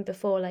my mum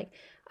before, like,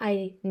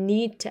 I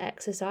need to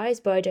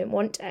exercise, but I don't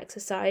want to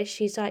exercise,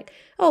 she's like,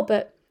 oh,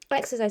 but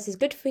exercise is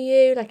good for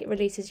you, like, it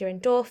releases your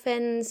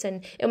endorphins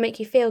and it'll make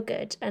you feel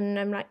good. And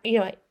I'm like,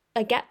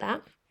 I get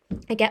that.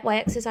 I get why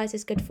exercise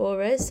is good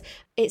for us.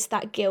 It's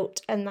that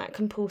guilt and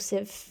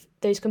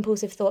those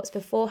compulsive thoughts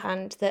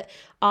beforehand that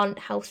aren't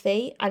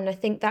healthy. And I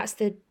think that's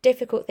the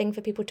difficult thing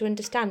for people to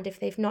understand if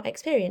they've not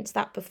experienced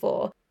that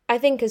before. I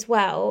think as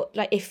well,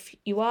 like, if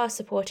you are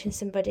supporting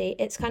somebody,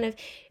 it's kind of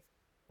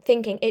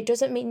thinking it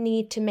doesn't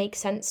need to make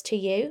sense to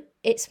you.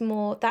 It's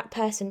more that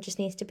person just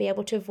needs to be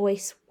able to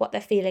voice what they're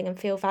feeling and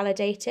feel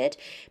validated.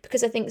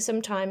 Because I think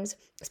sometimes,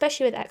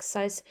 especially with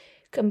exercise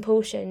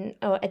compulsion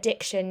or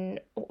addiction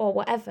or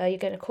whatever you're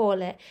going to call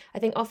it, I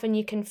think often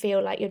you can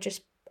feel like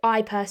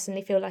I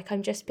personally feel like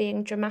I'm just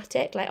being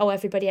dramatic, like, oh,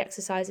 everybody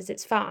exercises,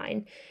 it's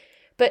fine.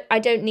 But I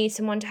don't need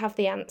someone to have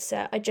the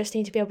answer. I just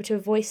need to be able to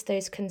voice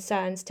those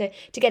concerns to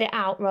get it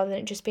out, rather than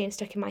it just being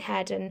stuck in my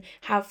head, and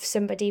have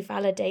somebody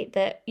validate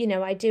that,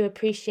 I do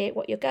appreciate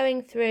what you're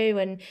going through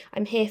and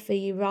I'm here for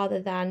you, rather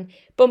than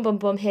boom, boom,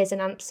 boom, here's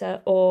an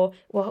answer, or,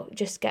 well,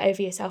 just get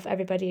over yourself,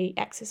 everybody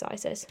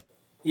exercises.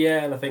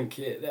 Yeah, and I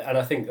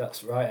think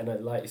that's right.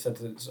 And like you said,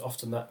 it's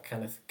often that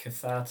kind of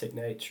cathartic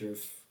nature of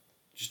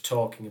just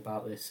talking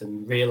about this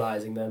and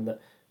realising then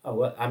that, oh,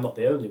 well, I'm not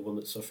the only one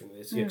that's suffering with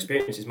this. Your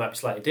experiences might be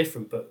slightly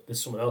different, but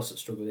there's someone else that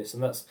struggles with this,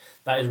 and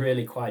that is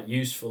really quite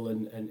useful.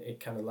 And it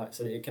kind of, like I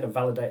said, it kind of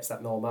validates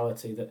that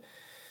normality, that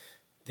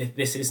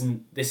this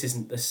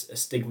isn't a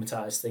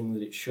stigmatized thing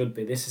that it should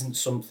be. This isn't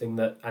something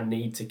that I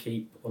need to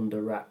keep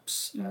under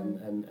wraps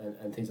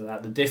and things like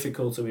that. The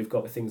difficulty we've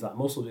got with things like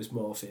muscle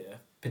dysmorphia,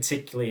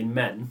 particularly in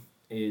men,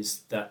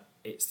 is that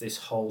it's this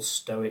whole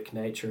stoic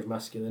nature of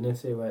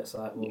masculinity, where it's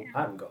like, well,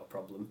 I haven't got a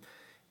problem,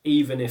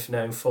 even if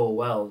knowing full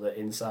well that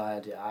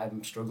inside,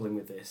 I'm struggling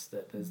with this,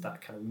 that there's that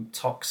kind of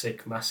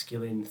toxic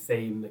masculine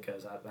theme that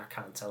goes, I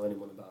can't tell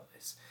anyone about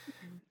this.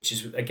 Which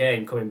is,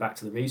 again, coming back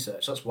to the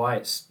research, that's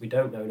why we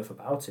don't know enough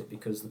about it,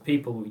 because the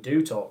people we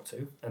do talk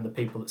to and the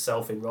people that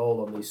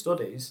self-enroll on these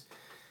studies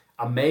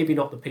are maybe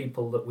not the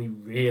people that we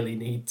really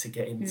need to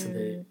get into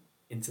the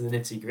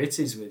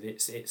nitty-gritties with.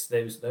 It's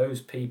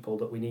those people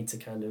that we need to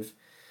kind of,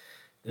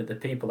 the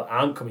people that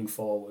aren't coming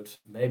forward,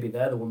 maybe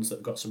they're the ones that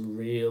have got some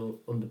real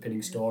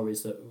underpinning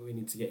stories that we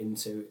need to get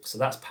into. So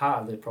that's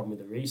part of the problem with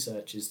the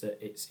research, is that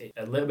it's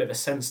a little bit of a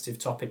sensitive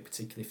topic,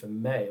 particularly for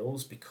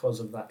males, because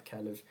of that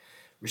kind of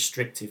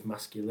restrictive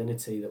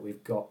masculinity that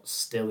we've got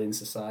still in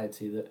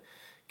society, that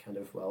kind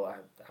of, well,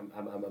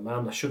 I'm a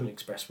man, I shouldn't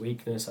express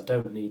weakness, I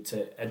don't need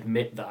to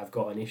admit that I've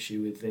got an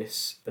issue with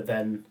this. But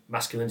then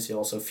masculinity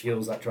also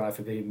fuels that drive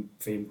for being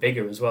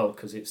bigger as well,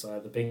 because it's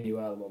like, the bigger you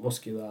are, the more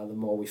muscular you are, the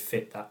more we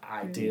fit that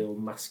ideal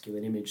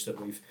masculine image that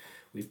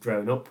we've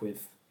grown up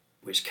with,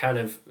 which kind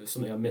of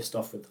something I missed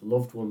off with the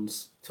loved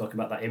ones, talking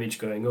about that image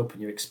growing up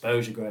and your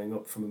exposure growing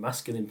up from a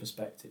masculine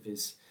perspective,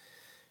 is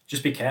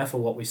just be careful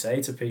what we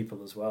say to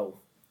people as well,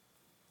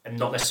 and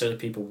not necessarily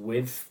people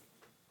with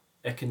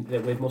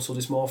with muscle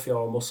dysmorphia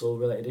or muscle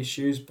related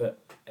issues, but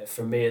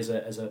for me as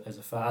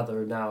a father,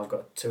 and now I've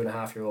got a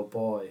 2.5-year-old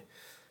boy,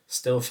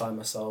 still find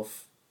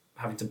myself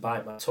having to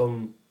bite my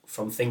tongue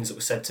from things that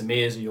were said to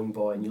me as a young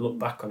boy, and you look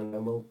back on it and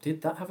go, well,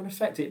 did that have an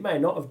effect? It may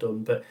not have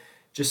done, but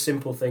just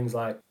simple things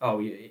like, oh,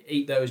 you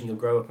eat those and you'll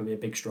grow up and be a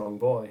big strong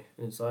boy.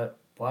 And it's like,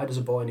 why does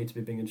a boy need to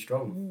be big and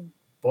strong?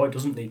 Boy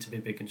doesn't need to be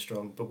big and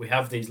strong, but we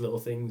have these little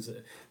things,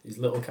 these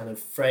little kind of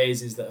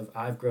phrases that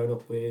I've grown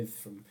up with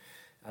from,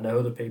 I know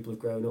other people have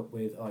grown up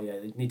with, oh yeah,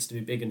 it needs to be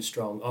big and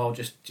strong. Oh,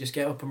 just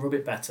get up and rub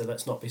it better.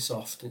 Let's not be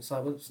soft. It's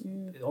like, well,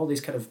 all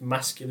these kind of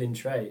masculine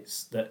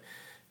traits that,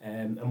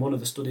 and one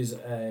of the studies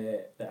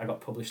that I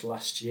got published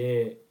last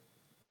year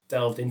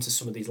delved into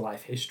some of these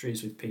life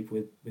histories with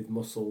people with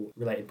muscle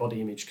related body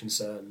image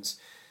concerns.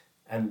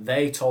 And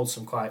they told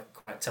some quite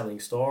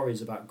telling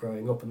stories about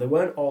growing up, and they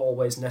weren't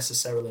always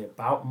necessarily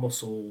about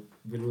muscle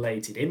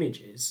related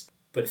images,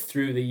 but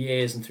through the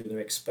years and through their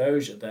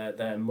exposure,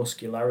 their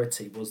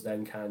muscularity was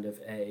then kind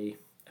of a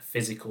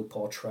physical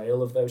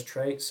portrayal of those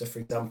traits. So for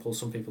example,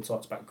 some people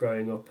talked about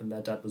growing up and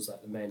their dad was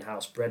like the main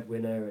house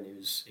breadwinner, and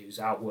he was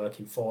out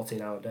working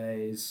 14-hour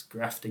days,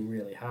 grafting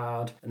really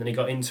hard, and then he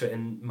got into it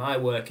in my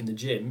work in the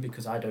gym,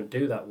 because I don't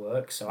do that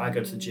work. So I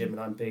go to the gym and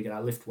I'm big and I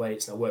lift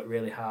weights and I work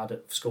really hard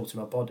at sculpting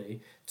my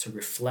body to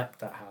reflect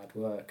that hard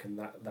work and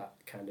that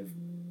kind of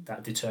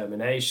that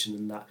determination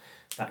and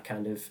that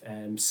kind of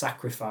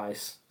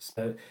sacrifice.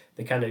 So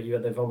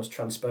they've almost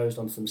transposed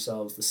onto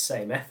themselves the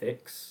same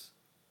ethics,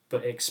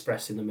 but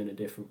expressing them in a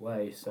different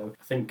way. So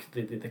I think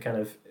the kind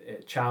of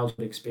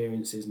childhood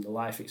experiences and the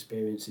life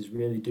experiences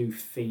really do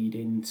feed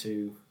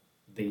into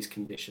these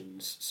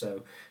conditions.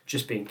 So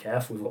just being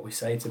careful with what we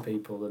say to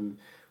people, and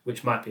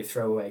which might be a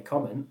throwaway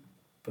comment,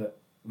 but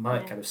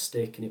might kind of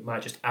stick, and it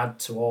might just add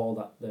to all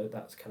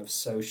that kind of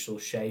social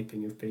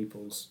shaping of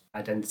people's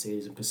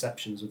identities and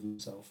perceptions of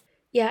themselves.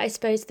 Yeah, I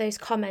suppose those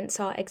comments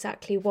are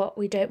exactly what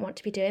we don't want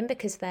to be doing,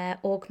 because they're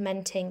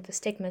augmenting the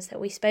stigmas that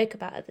we spoke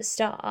about at the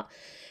start.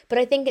 But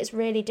I think it's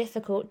really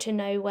difficult to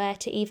know where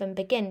to even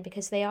begin,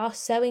 because they are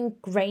so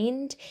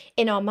ingrained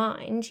in our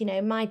mind. You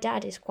know, my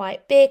dad is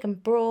quite big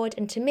and broad,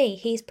 and to me,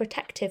 he's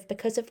protective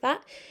because of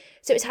that.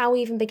 So it's how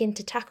we even begin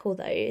to tackle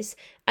those.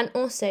 And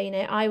also, you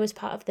know, I was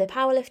part of the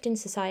powerlifting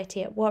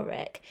society at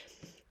Warwick,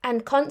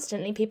 and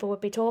constantly people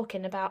would be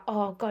talking about,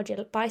 oh God,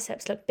 your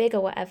biceps look big or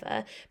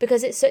whatever,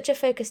 because it's such a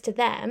focus to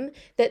them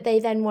that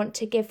they then want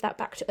to give that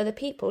back to other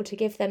people to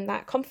give them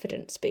that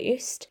confidence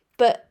boost.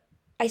 But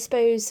I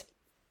suppose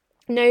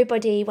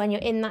nobody, when you're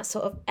in that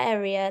sort of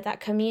area, that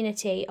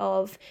community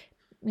of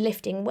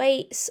lifting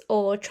weights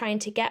or trying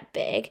to get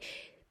big,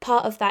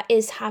 part of that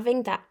is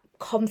having that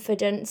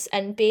confidence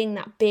and being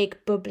that big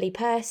bubbly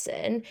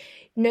person.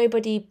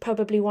 Nobody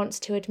probably wants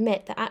to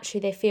admit that actually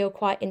they feel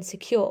quite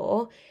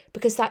insecure,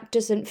 because that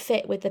doesn't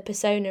fit with the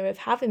persona of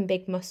having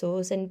big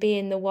muscles and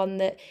being the one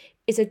that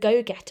is a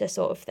go-getter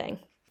sort of thing.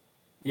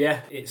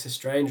 Yeah, it's a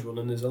strange one,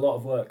 and there's a lot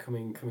of work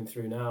coming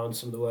through now, and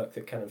some of the work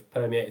that kind of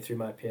permeated through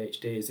my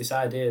PhD is this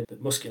idea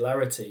that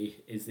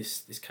muscularity is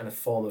this kind of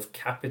form of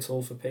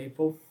capital for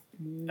people.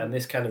 And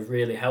this kind of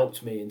really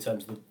helped me in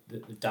terms of the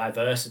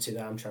diversity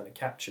that I'm trying to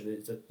capture.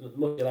 That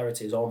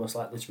muscularity is almost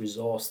like this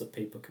resource that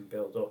people can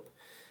build up,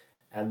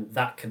 and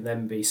that can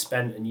then be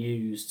spent and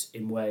used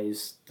in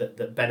ways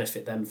that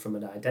benefit them from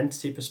an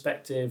identity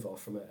perspective or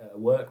from a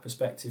work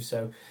perspective.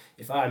 So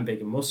if I'm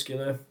big and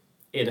muscular,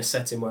 in a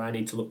setting where I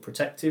need to look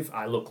protective,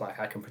 I look like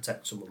I can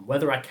protect someone.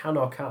 Whether I can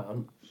or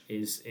can't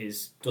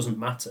is doesn't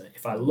matter.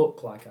 If I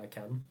look like I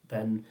can,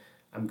 then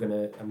I'm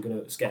gonna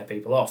scare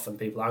people off, and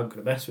people aren't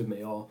gonna mess with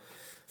me. Or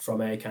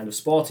from a kind of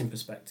sporting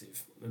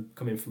perspective,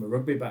 coming from a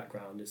rugby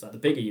background, it's like the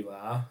bigger you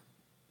are,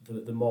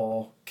 the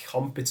more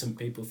competent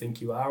people think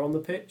you are on the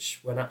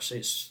pitch, when actually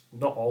it's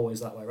not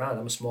always that way around.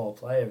 I'm a small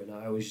player, and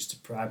I always used to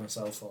pride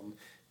myself on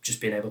just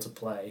being able to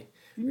play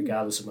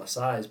regardless of my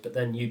size. But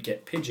then you'd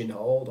get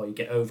pigeonholed or you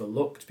get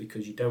overlooked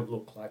because you don't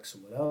look like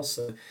someone else.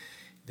 So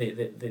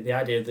the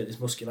idea that this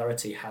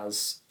muscularity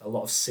has a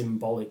lot of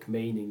symbolic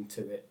meaning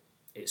to it.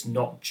 It's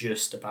not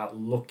just about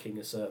looking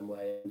a certain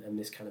way, and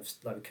this kind of,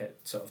 like we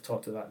sort of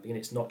talked about at the beginning,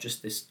 it's not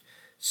just this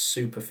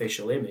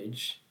superficial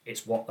image,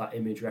 it's what that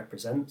image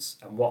represents,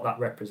 and what that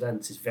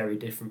represents is very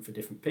different for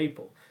different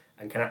people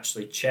and can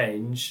actually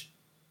change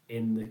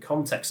in the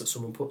context that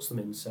someone puts them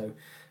in. So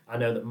I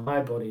know that my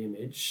body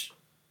image,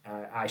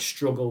 I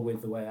struggle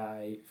with the way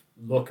I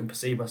look and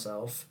perceive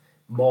myself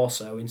more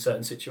so in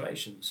certain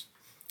situations.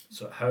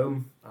 So at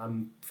home,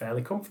 I'm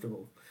fairly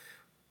comfortable.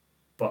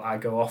 But I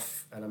go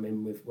off and I'm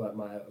in with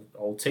my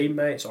old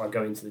teammates, or I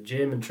go into the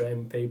gym and train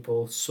with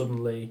people.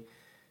 Suddenly,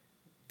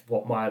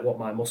 what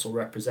my muscle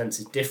represents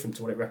is different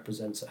to what it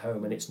represents at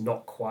home, and it's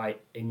not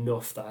quite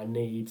enough that I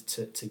need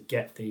to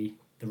get the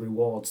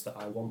rewards that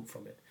I want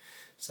from it.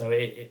 So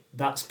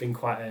that's been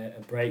quite a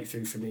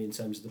breakthrough for me in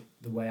terms of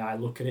the way I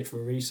look at it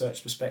from a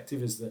research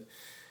perspective, is that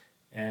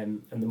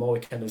and the more we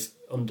kind of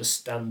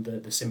understand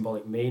the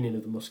symbolic meaning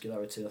of the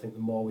muscularity, I think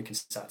the more we can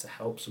start to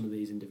help some of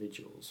these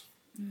individuals.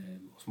 The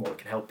more we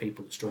can help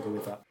people that struggle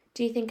with that.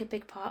 Do you think a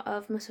big part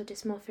of muscle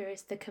dysmorphia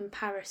is the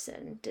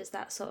comparison? Does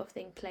that sort of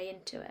thing play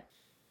into it?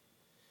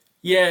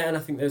 Yeah, and I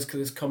think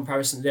there's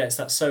comparison. Yeah, it's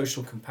that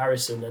social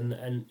comparison,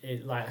 and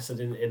it, like I said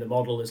in the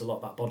model, there's a lot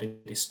about body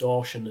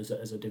distortion as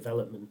a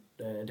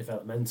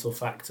developmental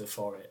factor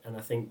for it. And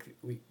I think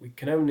we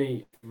can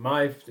only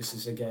this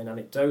is again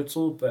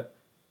anecdotal, but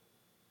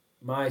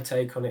my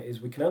take on it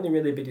is we can only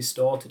really be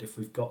distorted if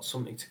we've got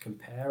something to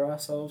compare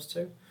ourselves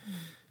to.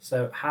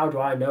 So how do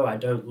I know I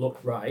don't look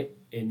right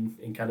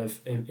in kind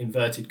of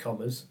inverted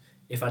commas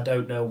if I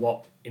don't know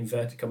what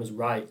inverted commas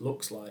right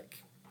looks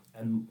like?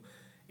 And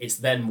it's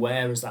then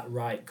where has that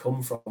right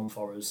come from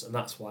for us? And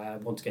that's why I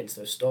want to get into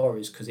those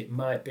stories, because it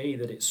might be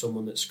that it's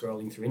someone that's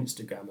scrolling through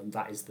Instagram and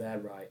that is their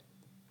right.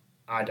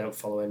 I don't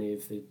follow any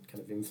of the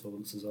kind of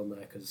influencers on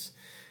there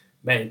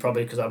mainly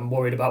probably because I'm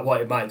worried about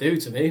what it might do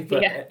to me.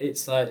 But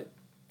it's like,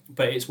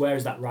 but it's where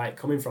is that right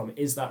coming from?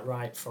 Is that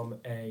right from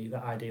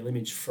that ideal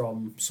image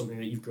from something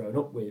that you've grown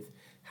up with?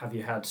 Have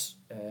you had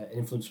an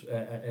influence,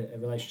 a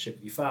relationship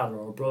with your father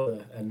or a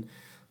brother? And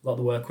a lot of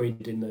the work we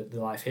did in the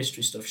life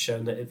history stuff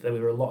shown that there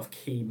were a lot of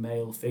key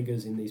male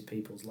figures in these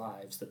people's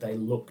lives that they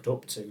looked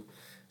up to.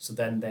 So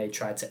then they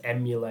tried to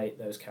emulate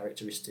those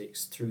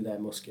characteristics through their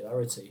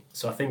muscularity.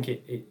 So I think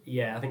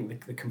I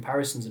think the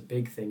comparison's a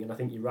big thing. And I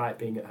think you're right,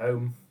 being at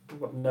home, I've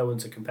got no one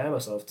to compare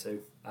myself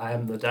to. I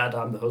am the dad,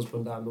 I'm the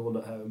husband, I'm the one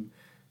at home,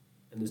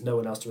 and there's no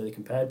one else to really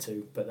compare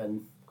to. But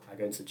then I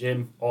go into the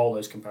gym, all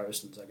those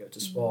comparisons. I go to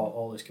sport,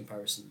 all those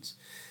comparisons.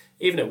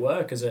 Even at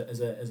work, as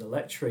a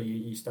lecturer,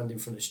 you stand in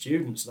front of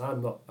students,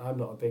 and I'm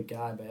not a big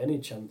guy by any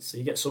chance. So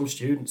you get some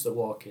students that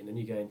walk in, and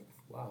you're going,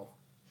 wow,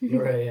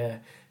 you're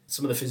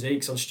some of the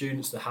physiques on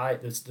students, the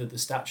height, the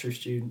stature of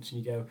students,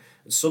 and you go,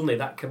 and suddenly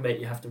that can make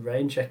you have to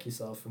rain check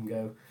yourself and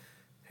go,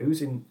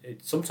 who's in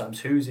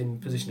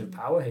position of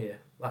power here?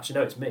 Well, actually,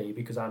 no, it's me,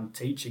 because I'm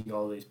teaching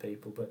all these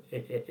people. But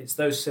it's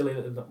those silly,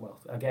 well,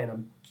 again,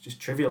 I'm just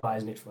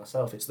trivialising it for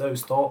myself. It's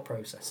those thought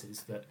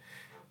processes that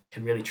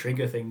can really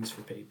trigger things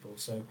for people.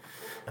 So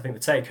I think the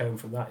take home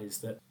from that is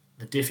that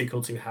the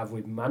difficulty we have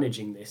with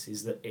managing this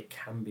is that it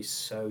can be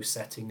so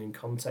setting and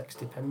context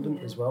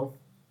dependent as well.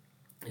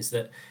 Is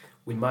that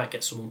we might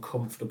get someone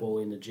comfortable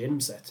in a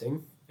gym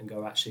setting and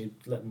go, actually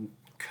let them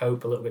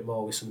cope a little bit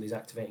more with some of these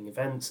activating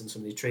events and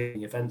some of these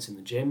triggering events in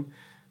the gym,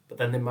 but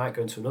then they might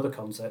go into another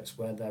context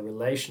where their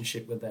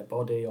relationship with their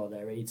body or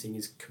their eating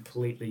is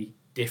completely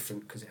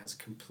different because it has a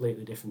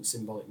completely different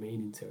symbolic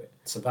meaning to it.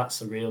 So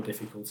that's a real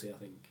difficulty, I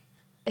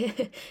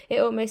think. It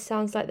almost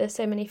sounds like there's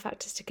so many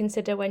factors to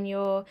consider when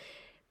you're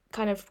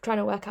kind of trying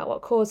to work out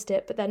what caused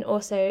it, but then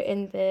also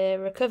in the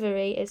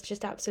recovery it's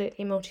just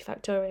absolutely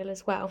multifactorial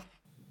as well.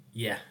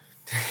 Yeah.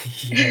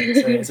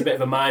 It's a bit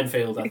of a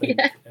minefield, I think.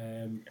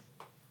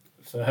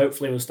 So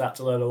hopefully we'll start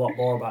to learn a lot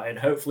more about it and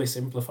hopefully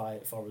simplify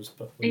it for us,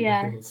 but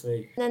we'll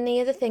see. And then the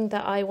other thing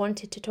that I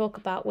wanted to talk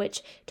about,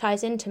 which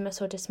ties into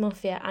muscle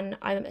dysmorphia and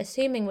I'm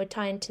assuming would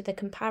tie into the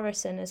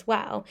comparison as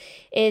well,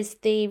 is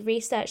the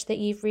research that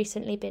you've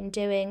recently been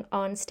doing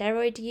on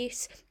steroid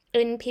use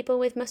in people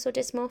with muscle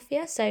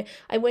dysmorphia. So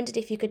I wondered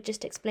if you could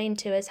just explain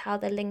to us how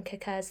the link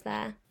occurs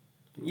there.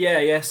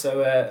 Yeah.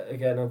 So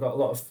again, I've got a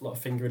lot of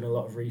fingering, a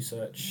lot of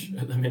research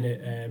at the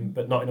minute,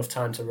 but not enough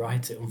time to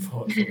write it,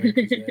 unfortunately,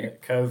 because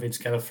COVID's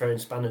kind of throwing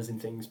spanners in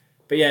things.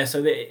 But yeah,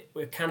 so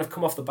we've kind of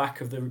come off the back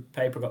of the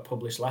paper got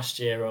published last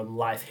year on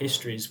life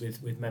histories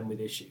with men with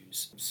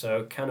issues.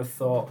 So kind of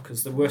thought,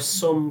 because there were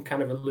some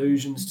kind of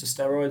allusions to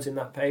steroids in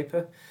that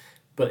paper,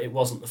 but it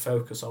wasn't the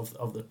focus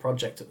of the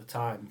project at the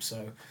time.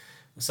 So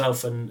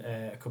myself and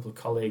a couple of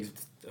colleagues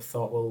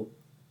thought, well,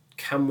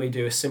 can we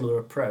do a similar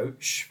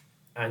approach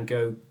and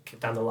go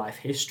down the life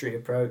history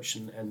approach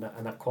and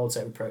that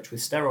qualitative approach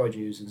with steroid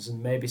users,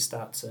 and maybe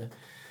start to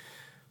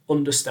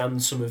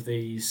understand some of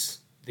these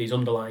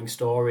underlying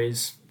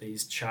stories,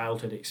 these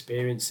childhood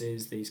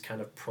experiences, these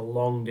kind of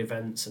prolonged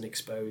events and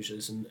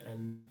exposures,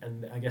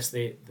 and I guess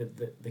the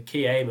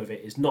key aim of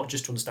it is not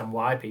just to understand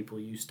why people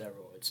use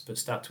steroids, but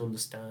start to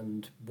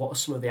understand what are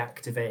some of the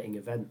activating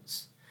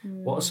events.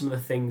 What are some of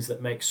the things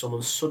that make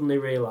someone suddenly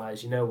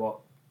realise, you know what,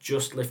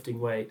 just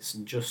lifting weights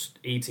and just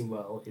eating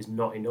well is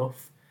not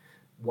enough.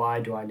 Why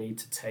do I need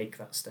to take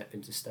that step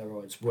into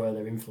steroids? Were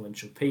there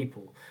influential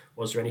people?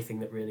 Was there anything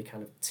that really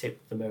kind of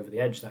tipped them over the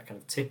edge, that kind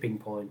of tipping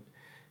point?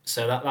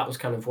 So that was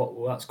kind of what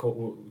we're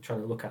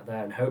trying to look at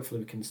there, and hopefully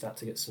we can start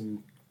to get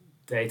some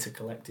data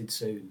collected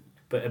soon.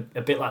 But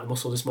a bit like the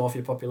muscle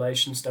dysmorphia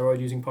population,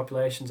 steroid using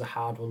populations are a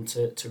hard one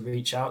to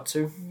reach out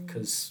to,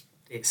 because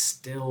it's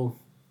still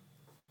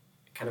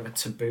kind of a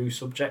taboo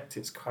subject.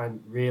 It's kind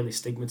of really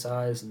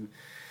stigmatized, and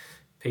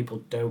people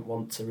don't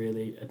want to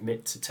really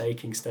admit to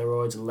taking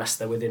steroids unless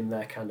they're within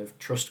their kind of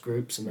trust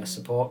groups and their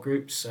support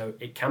groups. So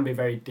it can be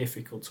very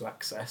difficult to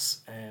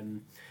access.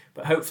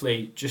 But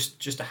hopefully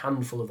just a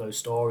handful of those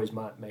stories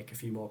might make a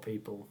few more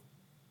people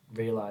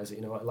realise that,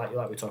 you know, like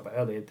we talked about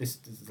earlier, there's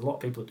a lot of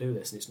people that do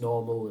this and it's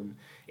normal and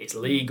it's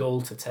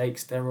legal to take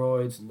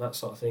steroids and that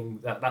sort of thing.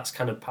 That's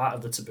kind of part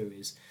of the taboo,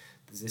 is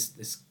there's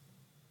this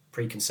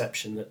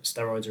preconception that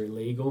steroids are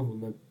illegal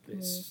and that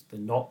they're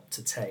not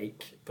to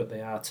take, but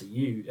they are to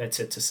use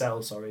to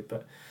sell. Sorry,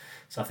 but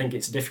so I think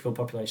it's a difficult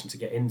population to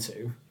get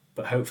into,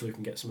 but hopefully we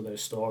can get some of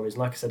those stories.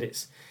 And like I said,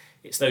 it's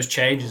those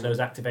changes, those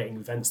activating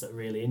events that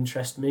really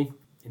interest me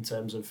in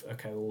terms of,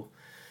 okay, well,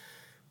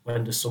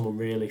 when does someone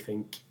really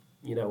think,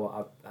 you know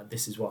what,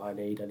 this is what I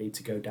need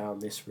to go down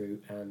this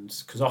route? And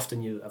because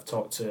often I've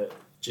talked to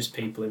just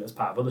people as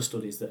part of other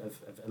studies that have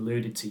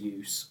alluded to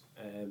use,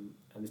 and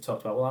they've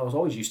talked about, well, I was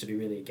always used to be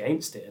really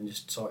against it and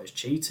just saw it as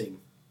cheating.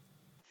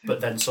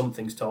 But then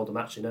something's told them,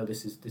 actually, no,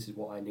 this is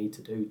what I need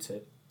to do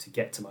to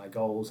get to my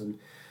goals. And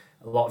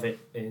a lot of it,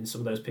 in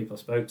some of those people I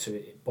spoke to,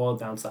 it boiled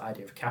down to that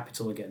idea of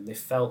capital again. They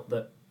felt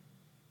that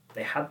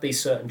they had these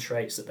certain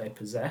traits that they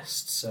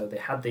possessed, so they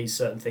had these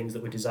certain things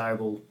that were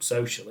desirable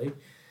socially,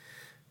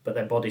 but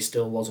their body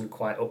still wasn't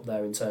quite up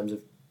there in terms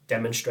of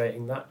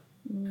demonstrating that.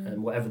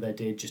 And whatever they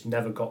did just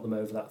never got them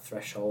over that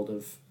threshold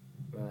of,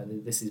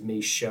 this is me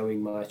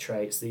showing my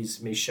traits, this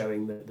is me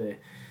showing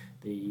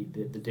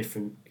the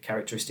different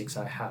characteristics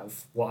I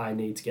have. What I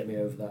need to get me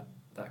over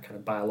that kind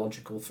of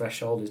biological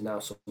threshold is now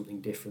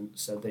something different.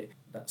 So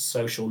that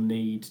social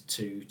need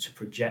to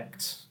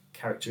project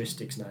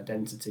characteristics and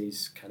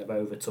identities kind of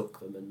overtook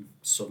them, and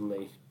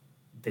suddenly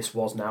this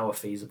was now a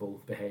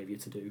feasible behaviour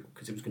to do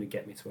because it was going to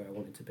get me to where I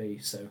wanted to be.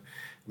 So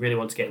really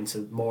want to get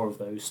into more of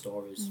those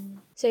stories.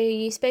 So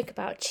you spoke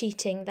about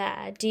cheating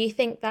there. Do you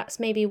think that's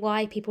maybe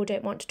why people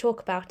don't want to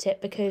talk about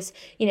it? Because,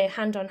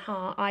 hand on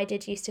heart, I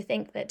did used to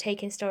think that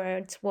taking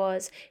steroids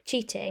was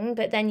cheating,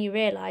 but then you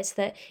realise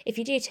that if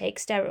you do take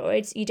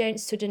steroids, you don't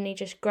suddenly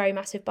just grow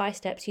massive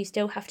biceps. You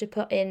still have to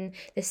put in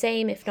the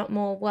same, if not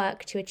more,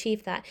 work to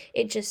achieve that.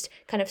 It just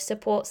kind of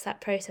supports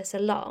that process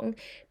along.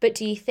 But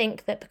do you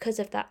think that because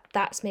of that,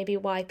 that's maybe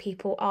why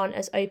people aren't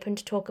as open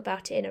to talk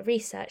about it in a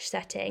research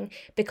setting,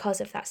 because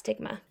of that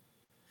stigma?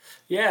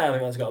 Yeah, I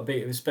think that's got to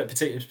be,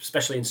 particularly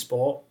especially in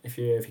sport, if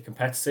you're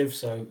competitive.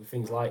 So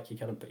things like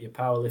your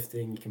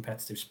powerlifting, your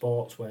competitive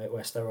sports where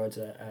steroids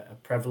are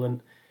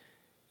prevalent.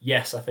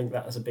 Yes, I think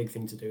that has a big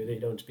thing to do with it. You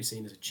don't want to be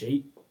seen as a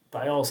cheat,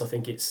 but I also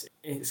think it's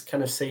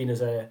kind of seen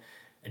as a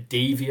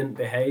deviant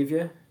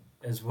behaviour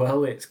as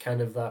well. It's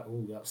kind of that,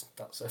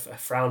 that's a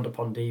frowned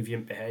upon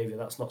deviant behaviour.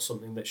 That's not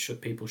something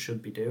that people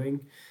should be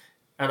doing.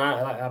 And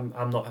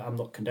I'm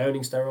not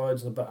condoning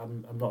steroids, but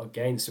I'm not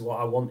against it. What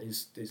I want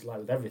is like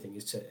with everything,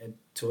 is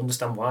to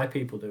understand why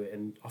people do it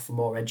and offer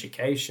more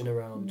education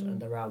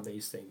around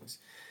these things.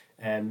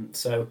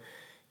 So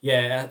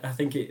yeah, I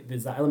think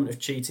there's that element of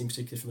cheating,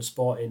 particularly from a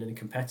sporting and a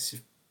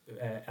competitive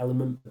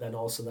element. But then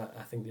also that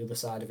I think the other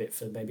side of it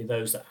for maybe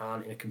those that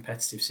aren't in a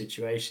competitive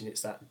situation,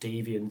 it's that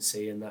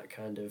deviancy and that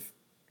kind of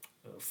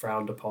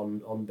frowned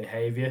upon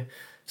behaviour.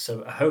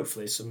 So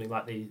hopefully something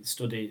like this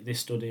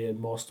study and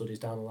more studies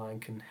down the line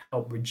can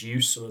help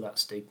reduce some of that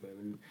stigma.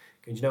 And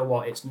you know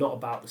what, it's not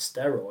about the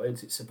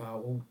steroids, it's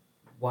about, well,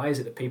 why is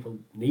it that people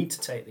need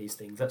to take these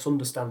things? Let's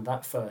understand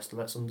that first, and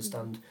let's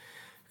understand,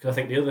 because I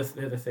think the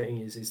other thing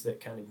is that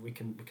kind of we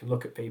can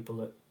look at people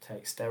that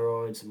take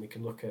steroids, and we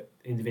can look at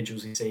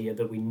individuals we see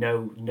that we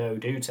know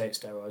do take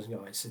steroids and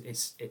go,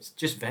 it's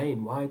just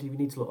vain. Why do we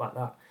need to look like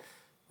that?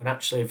 And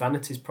actually,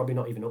 vanity is probably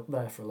not even up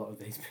there for a lot of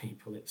these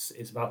people.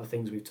 It's about the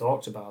things we've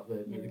talked about,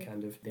 the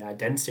kind of the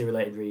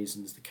identity-related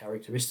reasons, the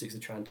characteristics they're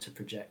trying to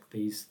project,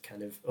 these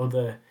kind of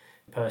other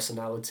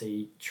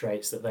personality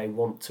traits that they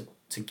want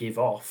to give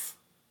off.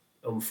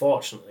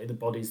 Unfortunately, the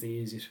body's the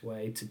easiest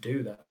way to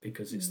do that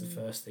because it's the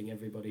first thing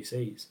everybody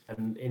sees.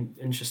 And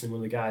interestingly,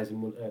 one of the guys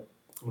in one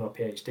of our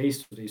PhD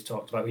studies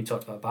we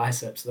talked about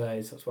biceps there.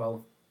 He says,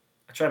 well,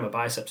 I train my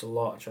biceps a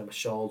lot, I train my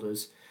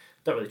shoulders.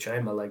 Don't really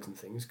train my legs and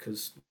things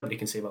because nobody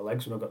can see my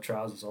legs when I've got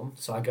trousers on.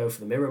 So I go for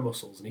the mirror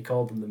muscles, and he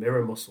called them the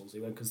mirror muscles. He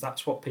went, because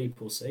that's what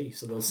people see.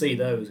 So they'll see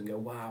those and go,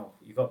 wow,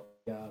 you've got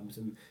big arms,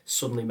 and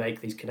suddenly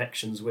make these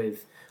connections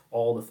with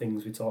all the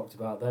things we talked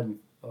about then.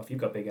 Well, if you've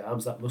got big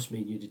arms, that must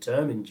mean you're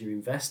determined, you're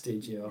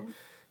invested,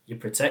 you're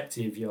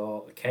protective,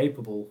 you're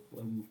capable.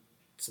 And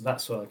so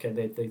that's what, okay,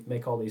 they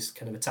make all these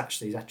kind of attach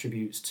these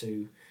attributes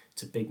to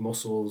big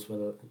muscles.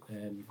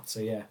 So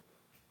yeah.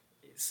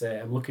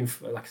 I'm looking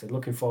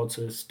forward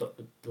to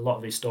a lot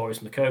of these stories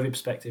from the COVID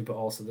perspective, but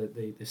also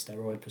the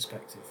steroid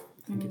perspective.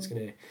 I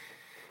think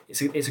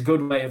it's a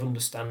good way of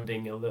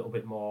understanding a little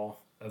bit more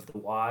of the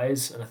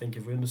whys, and I think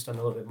if we understand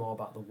a little bit more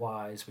about the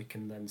whys, we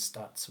can then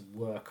start to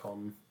work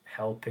on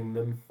helping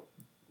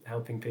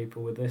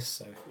people with this.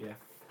 So yeah.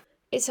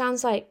 It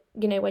sounds like,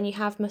 when you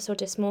have muscle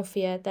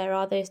dysmorphia, there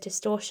are those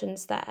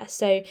distortions there.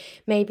 So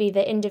maybe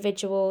the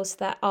individuals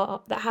that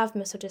have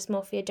muscle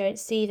dysmorphia don't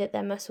see that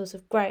their muscles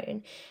have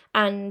grown,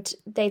 and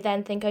they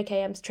then think,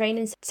 okay, I'm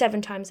training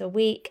 7 times a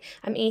week,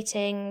 I'm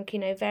eating,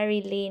 very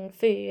lean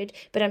food,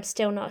 but I'm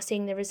still not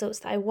seeing the results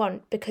that I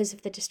want because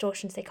of the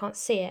distortions. They can't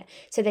see it.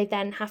 So they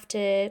then have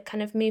to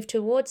kind of move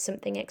towards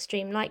something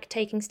extreme, like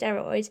taking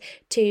steroids,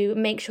 to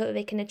make sure that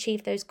they can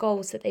achieve those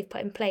goals that they've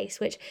put in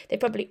place, which they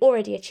probably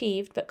already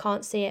achieved, but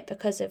can't see it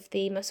because of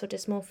the muscle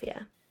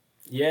dysmorphia.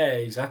 Yeah,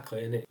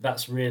 exactly, and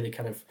that's really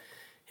kind of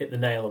hit the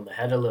nail on the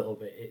head a little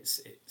bit.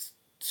 It's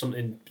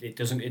something, it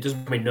doesn't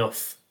become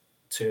enough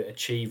to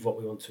achieve what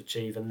we want to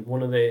achieve. And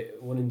one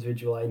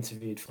individual I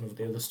interviewed for one of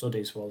the other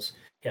studies was,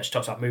 he actually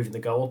talks about moving the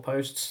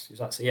goalposts. He's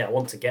actually, I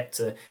want to get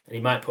to, and he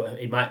might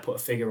put a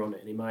figure on it,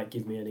 and he might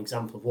give me an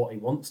example of what he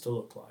wants to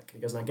look like. And he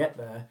goes, and I get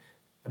there,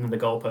 and then the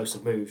goalposts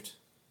have moved.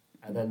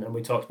 And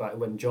we talked about it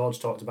when George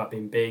talked about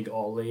being big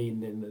or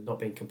lean and not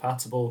being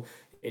compatible.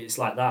 It's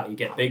like that. You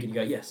get big and you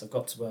go, yes, I've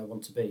got to where I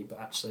want to be, but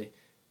actually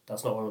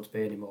that's not where I want to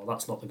be anymore.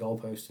 That's not the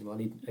goalpost anymore.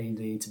 I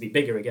need to be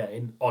bigger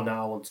again, or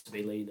now I want to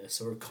be leaner.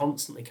 So we're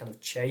constantly kind of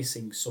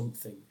chasing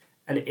something.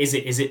 And is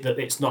it that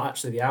it's not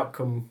actually the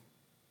outcome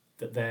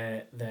that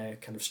they're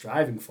kind of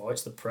striving for?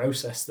 It's the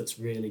process that's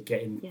really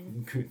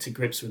getting to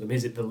grips with them.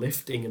 Is it the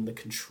lifting and the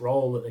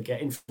control that they're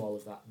getting from all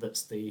of that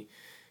that's the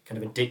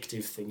kind of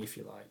addictive thing, if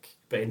you like?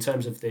 But in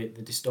terms of the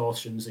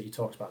distortions that you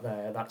talked about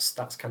there, that's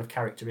kind of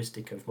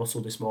characteristic of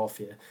muscle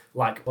dysmorphia.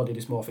 Like body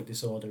dysmorphic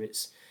disorder,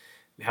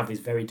 we have these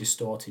very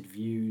distorted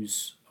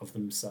views of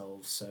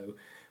themselves. So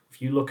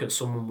if you look at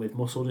someone with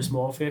muscle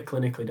dysmorphia,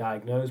 clinically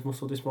diagnosed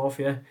muscle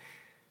dysmorphia,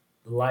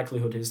 the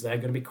likelihood is they're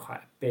going to be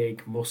quite a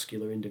big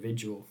muscular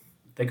individual.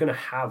 They're going to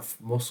have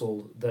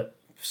muscle that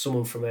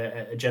someone from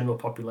a general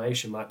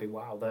population might be,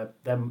 wow,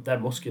 they're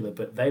muscular,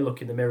 but they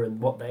look in the mirror and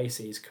what they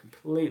see is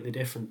completely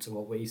different to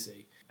what we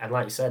see. And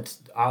like you said,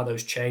 are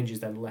those changes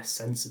then less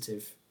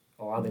sensitive,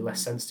 or are they less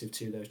sensitive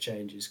to those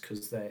changes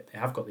because they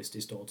have got this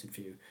distorted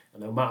view,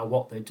 and no matter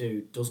what they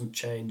do doesn't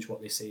change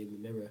what they see in the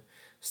mirror?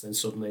 So then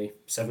suddenly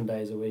 7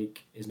 days a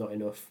week is not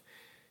enough.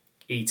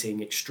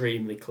 Eating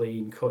extremely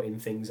clean, cutting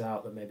things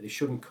out that maybe they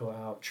shouldn't cut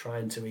out,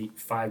 trying to eat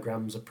 5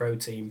 grams of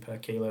protein per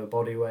kilo of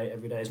body weight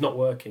every day is not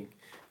working.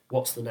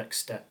 What's the next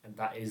step? And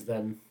that is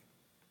then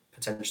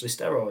potentially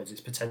steroids.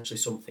 It's potentially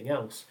something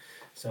else.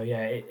 So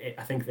yeah,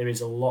 I think there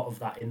is a lot of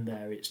that in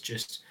there. It's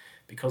just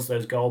because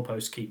those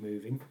goalposts keep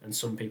moving, and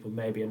some people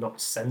maybe are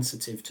not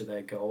sensitive to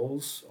their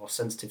goals or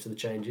sensitive to the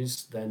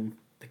changes, then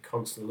they're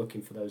constantly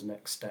looking for those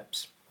next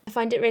steps. I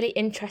find it really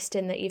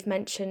interesting that you've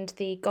mentioned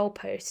the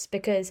goalposts,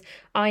 because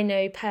I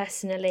know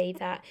personally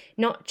that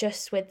not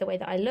just with the way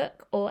that I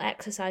look or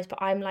exercise,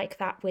 but I'm like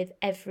that with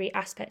every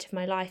aspect of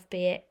my life,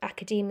 be it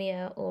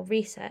academia or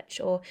research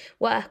or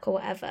work or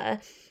whatever.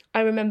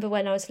 I remember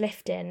when I was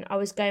lifting, I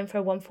was going for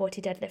a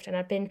 140 deadlift and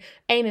I'd been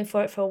aiming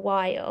for it for a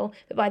while,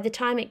 but by the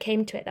time it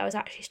came to it that I was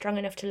actually strong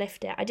enough to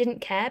lift it, I didn't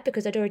care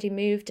because I'd already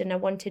moved and I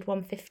wanted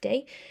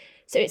 150.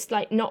 So it's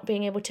like not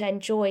being able to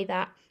enjoy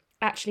that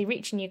actually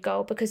reaching your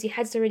goal because your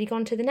head's already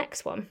gone to the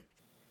next one.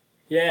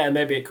 Yeah, and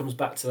maybe it comes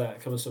back to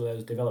that, some of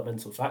those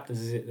developmental factors.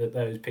 Is it that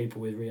those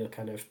people with real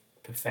kind of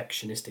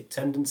perfectionistic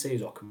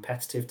tendencies or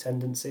competitive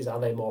tendencies,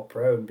 are they more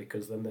prone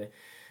because then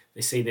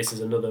they see this as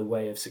another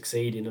way of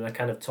succeeding? And I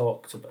kind of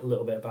talked a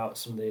little bit about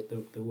some of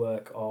the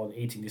work on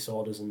eating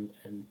disorders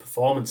and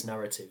performance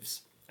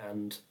narratives,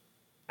 and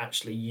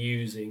actually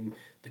using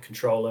the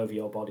control over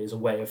your body as a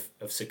way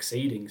of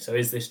succeeding. So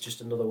is this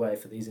just another way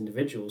for these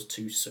individuals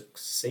to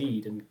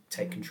succeed and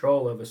take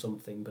control over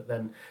something? But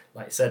then,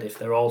 like I said, if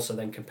they're also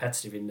then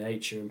competitive in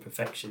nature and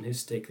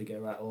perfectionistic, they go,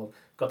 right, well,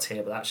 I've got to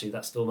here, but actually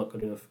that's still not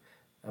good enough.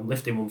 I'm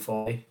lifting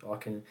 140, or I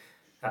can,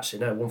 actually,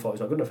 no, 140 is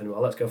not good enough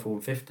anymore. Let's go for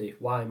 150.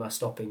 Why am I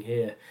stopping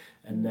here?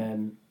 And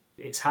then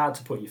it's hard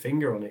to put your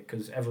finger on it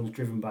because everyone's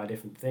driven by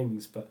different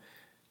things. But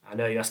I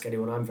know you ask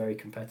anyone, I'm very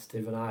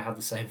competitive and I have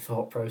the same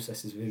thought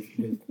processes with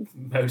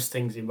most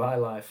things in my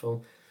life.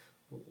 Well,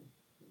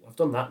 I've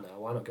done that now.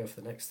 Why not go for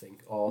the next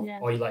thing? Or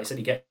you, like you said,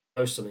 you get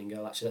close to something and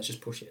go, actually, let's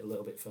just push it a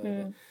little bit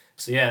further.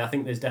 So yeah, I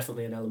think there's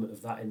definitely an element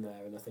of that in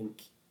there. And I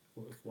think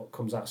what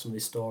comes out of some of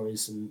these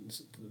stories,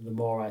 and the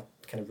more I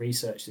kind of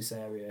research this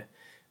area,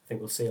 I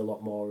think we'll see a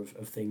lot more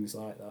of things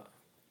like that.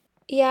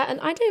 Yeah, and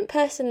I don't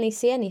personally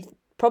see any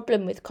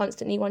problem with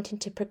constantly wanting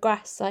to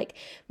progress. Like,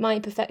 my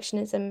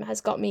perfectionism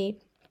has got me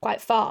quite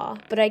far,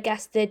 but I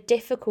guess the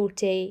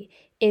difficulty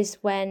is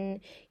when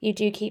you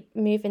do keep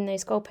moving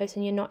those goalposts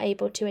and you're not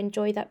able to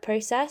enjoy that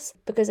process.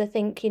 Because I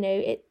think,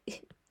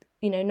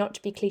 not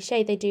to be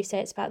cliche, they do say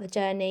it's about the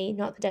journey,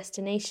 not the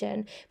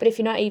destination. But if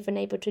you're not even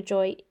able to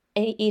enjoy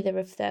either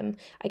of them,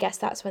 I guess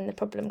that's when the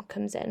problem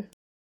comes in.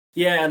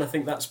 Yeah, and I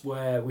think that's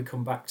where we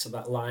come back to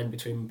that line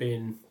between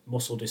being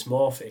muscle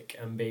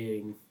dysmorphic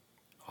and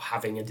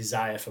having a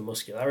desire for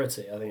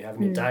muscularity. I think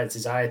having a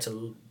desire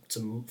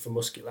for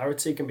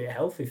muscularity can be a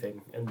healthy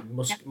thing, and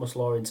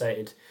muscle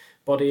orientated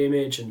body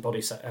image and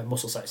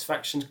muscle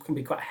satisfaction can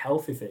be quite a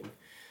healthy thing,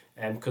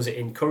 because it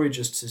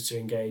encourages us to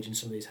engage in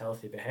some of these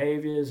healthy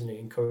behaviours, and it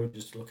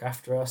encourages us to look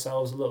after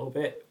ourselves a little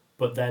bit.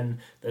 But then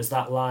there's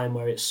that line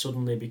where it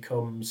suddenly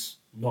becomes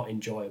not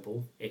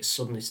enjoyable. It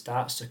suddenly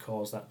starts to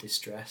cause that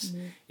distress.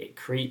 It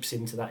creeps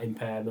into that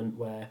impairment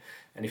where,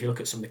 and if you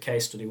look at some of the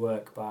case study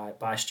work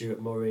by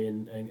Stuart Murray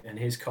and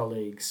his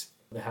colleagues,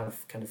 they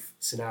have kind of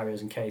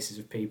scenarios and cases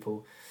of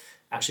people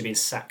actually being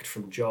sacked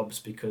from jobs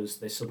because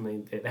they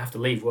have to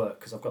leave work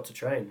because I've got to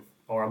train,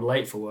 or I'm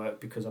late for work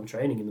because I'm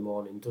training in the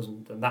morning.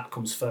 And that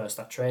comes first,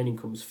 that training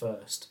comes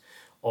first,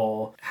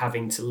 or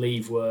having to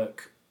leave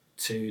work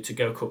to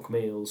go cook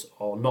meals,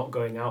 or not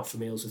going out for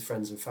meals with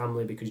friends and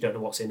family because you don't know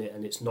what's in it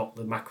and it's not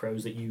the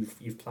macros that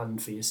you've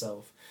planned for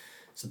yourself.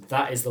 So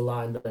that is the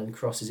line that then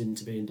crosses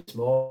into being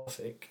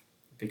dysmorphic,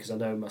 because I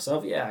know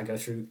myself. Yeah, I go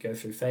through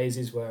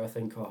phases where I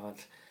think,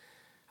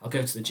 I'll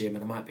go to the gym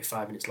and I might be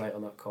 5 minutes late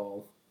on that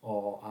call,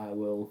 or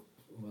I'll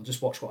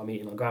just watch what I'm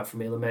eating. I'll go out for a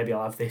meal and maybe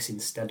I'll have this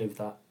instead of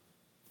that.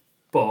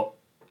 But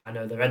I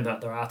know there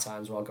are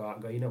times where I'll go out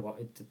and go, you know what,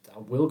 I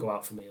will go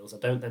out for meals. I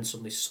don't then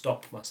suddenly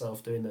stop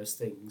myself doing those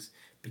things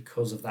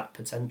because of that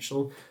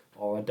potential,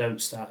 or I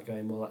don't start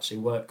going, well, actually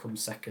work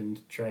comes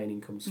second,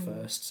 training comes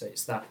first. So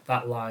it's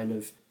that line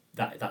of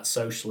that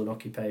social and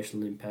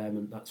occupational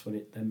impairment. That's when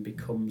it then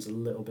becomes a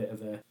little bit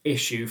of a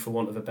issue, for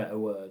want of a better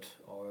word,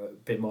 or a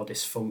bit more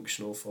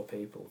dysfunctional for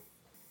people.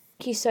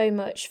 Thank you so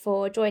much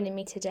for joining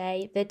me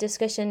today. The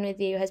discussion with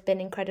you has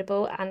been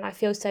incredible, and I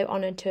feel so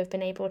honoured to have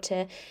been able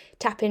to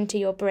tap into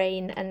your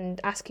brain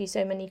and ask you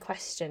so many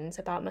questions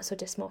about muscle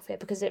dysmorphia,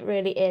 because it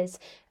really is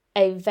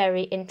a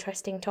very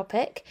interesting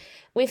topic.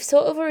 We've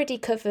sort of already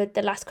covered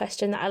the last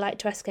question that I like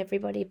to ask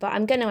everybody, but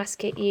I'm going to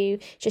ask it you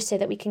just so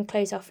that we can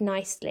close off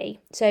nicely.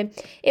 So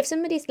if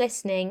somebody's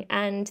listening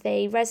and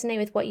they resonate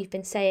with what you've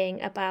been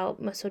saying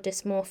about muscle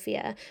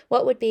dysmorphia,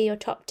 what would be your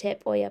top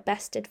tip or your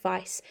best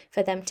advice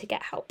for them to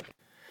get help?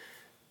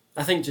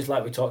 I think, just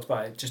like we talked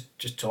about it,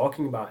 just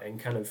talking about it and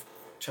kind of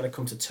trying to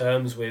come to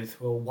terms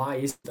with, well, why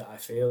is it that I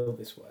feel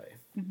this way?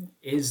 Mm-hmm.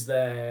 Is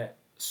there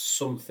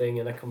something,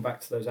 and I come back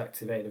to those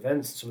activating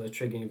events and some of the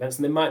triggering events,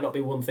 and there might not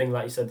be one thing,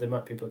 like you said, there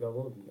might people go,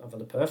 well, I've had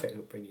a perfect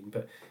upbringing,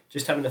 but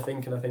just having to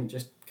think, and I think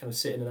just kind of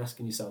sitting and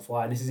asking yourself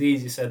why, and this is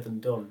easier said than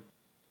done,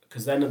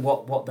 because then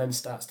what then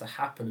starts to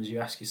happen as you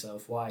ask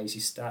yourself why is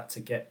you start to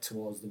get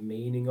towards the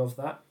meaning of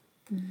that.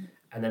 Mm-hmm.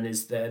 And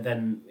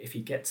then if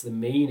you get to the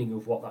meaning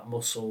of what that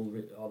muscle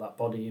or that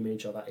body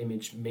image or that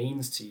image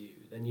means to you,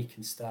 then you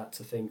can start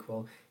to think,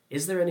 well,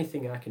 is there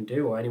anything I can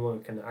do, or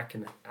anyone I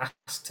can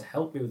ask to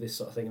help me with this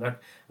sort of thing? And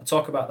I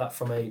talk about that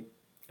from a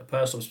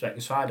personal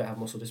perspective. So I don't have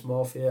muscle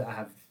dysmorphia. I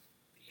have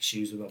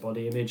issues with my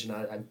body image, and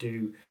I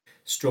do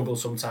struggle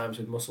sometimes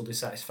with muscle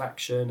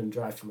dissatisfaction and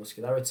drive for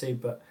muscularity.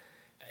 But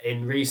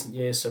in recent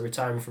years, so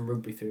retiring from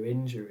rugby through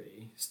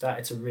injury,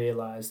 started to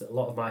realise that a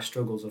lot of my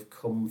struggles have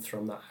come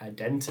from that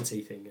identity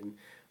thing, and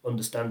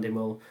understanding,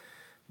 well,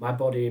 my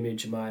body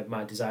image and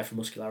my desire for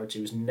muscularity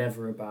was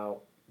never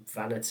about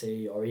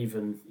vanity, or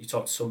even, you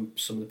talk to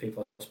some of the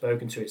people I've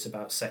spoken to, it's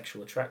about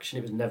sexual attraction.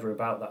 It was never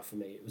about that for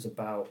me. It was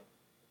about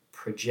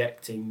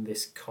projecting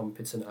this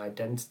competent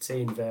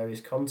identity in various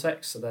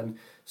contexts. So then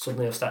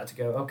suddenly I started to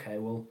go, okay,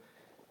 well,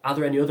 are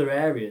there any other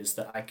areas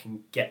that I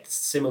can get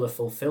similar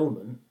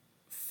fulfillment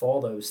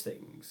for those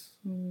things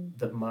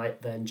that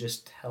might then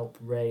just help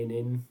rein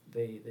in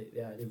the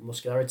idea of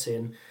muscularity?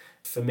 And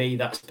for me,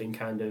 that's been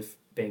kind of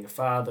being a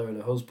father and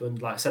a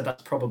husband. Like I said,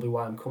 that's probably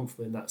why I'm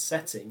comfortable in that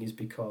setting, is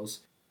because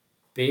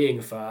being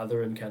a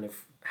father and kind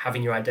of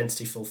having your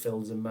identity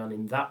fulfilled as a man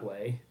in that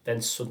way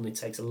then suddenly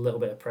takes a little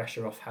bit of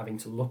pressure off having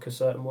to look a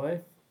certain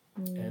way.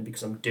 And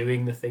because I'm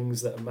doing the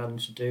things that a man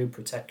should do,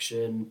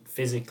 protection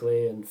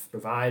physically and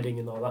providing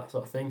and all that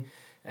sort of thing.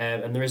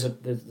 And there's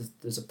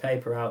a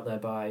paper out there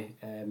by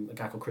a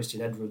guy called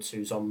Christian Edwards,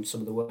 who's on some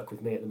of the work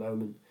with me at the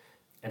moment,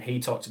 and he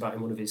talked about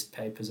in one of his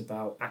papers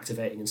about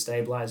activating and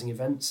stabilising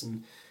events,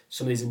 and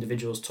some of these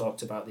individuals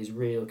talked about these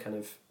real kind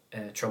of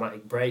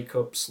traumatic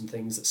breakups and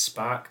things that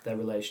sparked their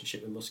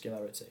relationship with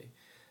muscularity,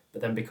 but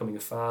then becoming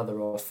a father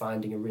or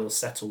finding a real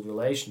settled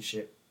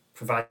relationship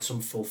provides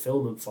some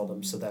fulfillment for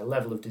them, so their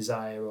level of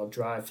desire or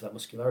drive for that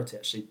muscularity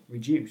actually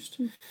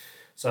reduced.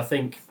 So I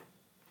think,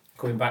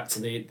 coming back to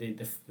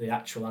the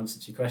actual answer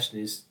to your question,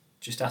 is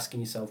just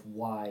asking yourself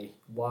why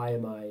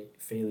am I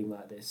feeling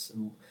like this,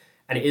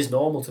 and it is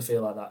normal to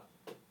feel like that,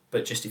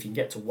 but just if you can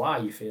get to why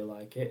you feel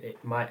like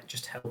it might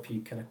just help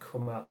you kind of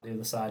come out the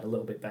other side a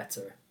little bit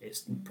better.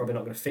 It's probably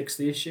not going to fix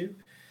the issue,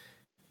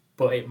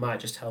 but it might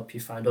just help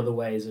you find other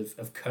ways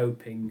of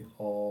coping,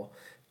 or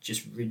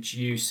just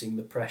reducing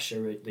the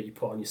pressure that you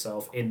put on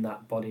yourself in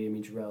that body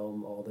image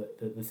realm, or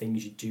the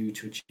things you do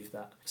to achieve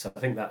that. So I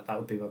think that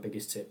would be my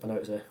biggest tip. I know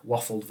it's a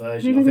waffled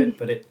version of it,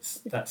 but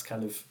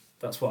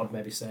that's what I'd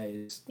maybe say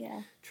is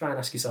try and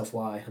ask yourself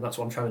why, and that's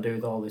what I'm trying to do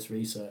with all this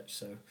research.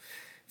 So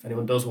if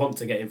anyone does want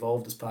to get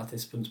involved as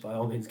participants, by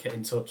all means get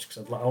in touch,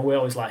 because we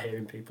always like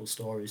hearing people's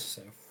stories.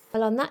 So,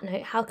 well, on that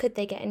note, how could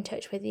they get in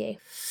touch with you?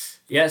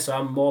 Yeah, so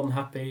I'm more than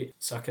happy.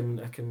 So I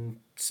can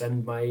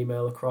send my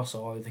email across,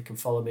 or they can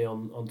follow me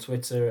on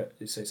Twitter.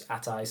 So it's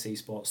at IC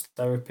Sports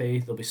Therapy.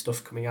 There'll be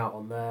stuff coming out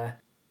on there.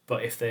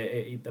 But if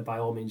they by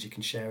all means, you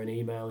can share an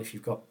email if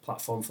you've got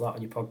platform for that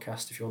on your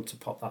podcast. If you want to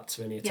pop that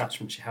to any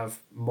attachments you have,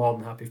 more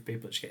than happy for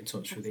people to get in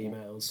touch with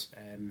emails,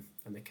 and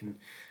they can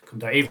come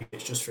down. Even if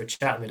it's just for a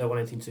chat and they don't want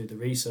anything to do with the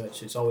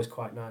research, it's always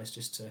quite nice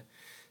just to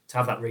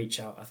have that reach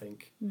out, I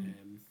think,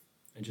 and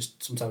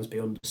just sometimes be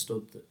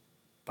understood that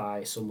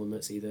by someone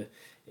that's either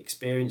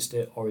experienced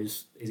it or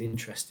is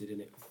interested in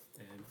it.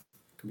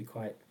 Can be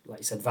quite, like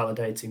you said,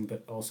 validating,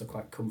 but also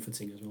quite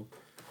comforting as well.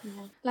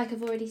 Like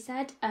I've already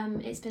said,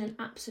 it's been an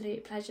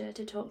absolute pleasure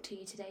to talk to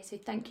you today, so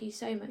thank you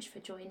so much for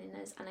joining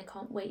us, and I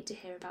can't wait to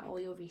hear about all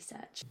your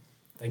research.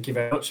 Thank you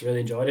very much, really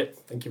enjoyed it.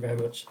 Thank you very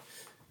much.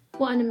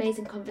 What an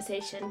amazing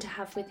conversation to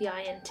have with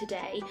Yayan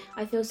today.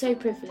 I feel so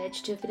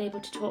privileged to have been able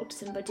to talk to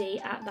somebody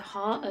at the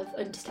heart of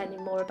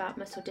understanding more about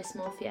muscle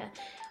dysmorphia.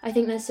 I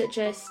think there's such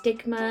a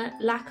stigma,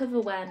 lack of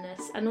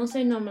awareness, and also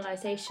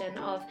normalisation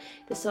of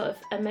the sort of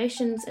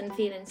emotions and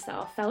feelings that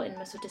are felt in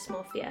muscle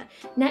dysmorphia.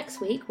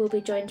 Next week, we'll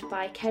be joined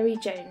by Kerry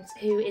Jones,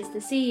 who is the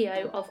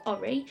CEO of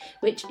ORI,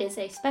 which is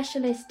a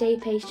specialist day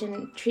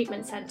patient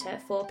treatment centre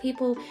for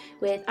people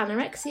with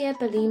anorexia,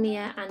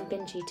 bulimia, and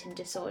binge eating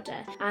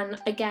disorder. And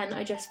again,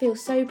 I just feel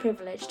so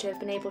privileged to have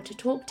been able to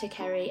talk to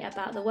Kerry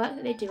about the work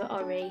that they do at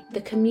ORI,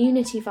 the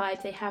community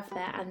vibe they have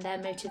there, and their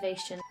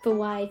motivation for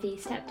why the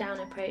step-down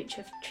approach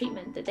of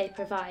treatment that they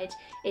provide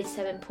is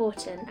so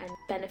important and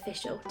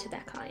beneficial to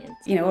their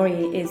clients. You know,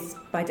 ORI is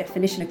by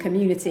definition a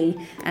community,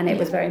 and it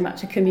was very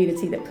much a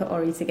community that put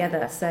ORI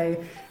together. So,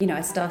 you know,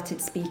 I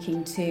started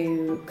speaking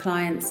to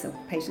clients, or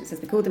patients as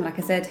we call them, like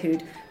I said,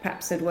 who'd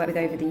perhaps had worked with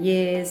over the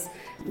years.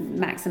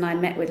 Max and I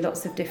met with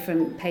lots of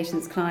different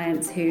patients,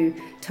 clients who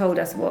told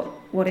us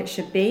what it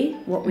should be,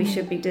 what we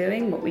should be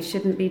doing, what we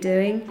shouldn't be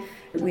doing.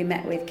 We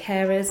met with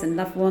carers and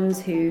loved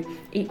ones who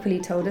equally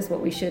told us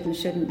what we should and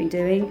shouldn't be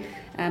doing.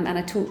 And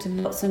I talked to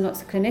lots and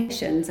lots of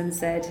clinicians and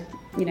said,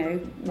 you know,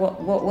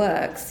 what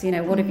works? You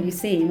know, what have you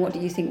seen? What do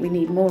you think we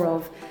need more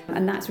of?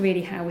 And that's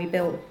really how we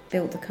built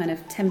the kind of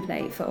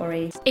template for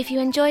ORI. If you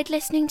enjoyed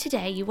listening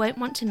today, you won't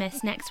want to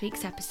miss next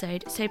week's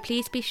episode, so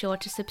please be sure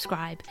to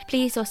subscribe.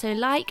 Please also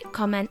like,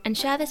 comment, and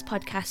share this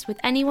podcast with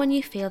anyone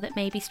you feel that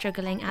may be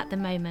struggling at the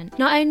moment.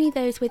 Not only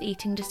those with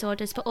eating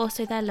disorders, but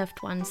also their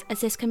loved ones,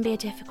 as this can be a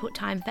difficult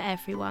time for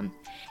everyone.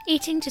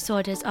 Eating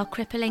disorders are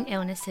crippling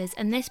illnesses,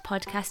 and this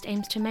podcast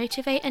aims to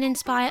motivate and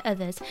inspire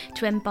others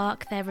to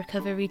embark their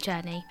recovery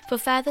journey. For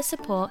further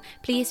support,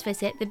 please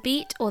visit the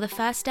Beat or the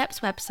First Steps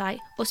website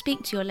or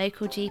speak to your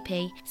local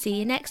GP. See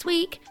you next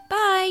week.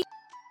 Bye!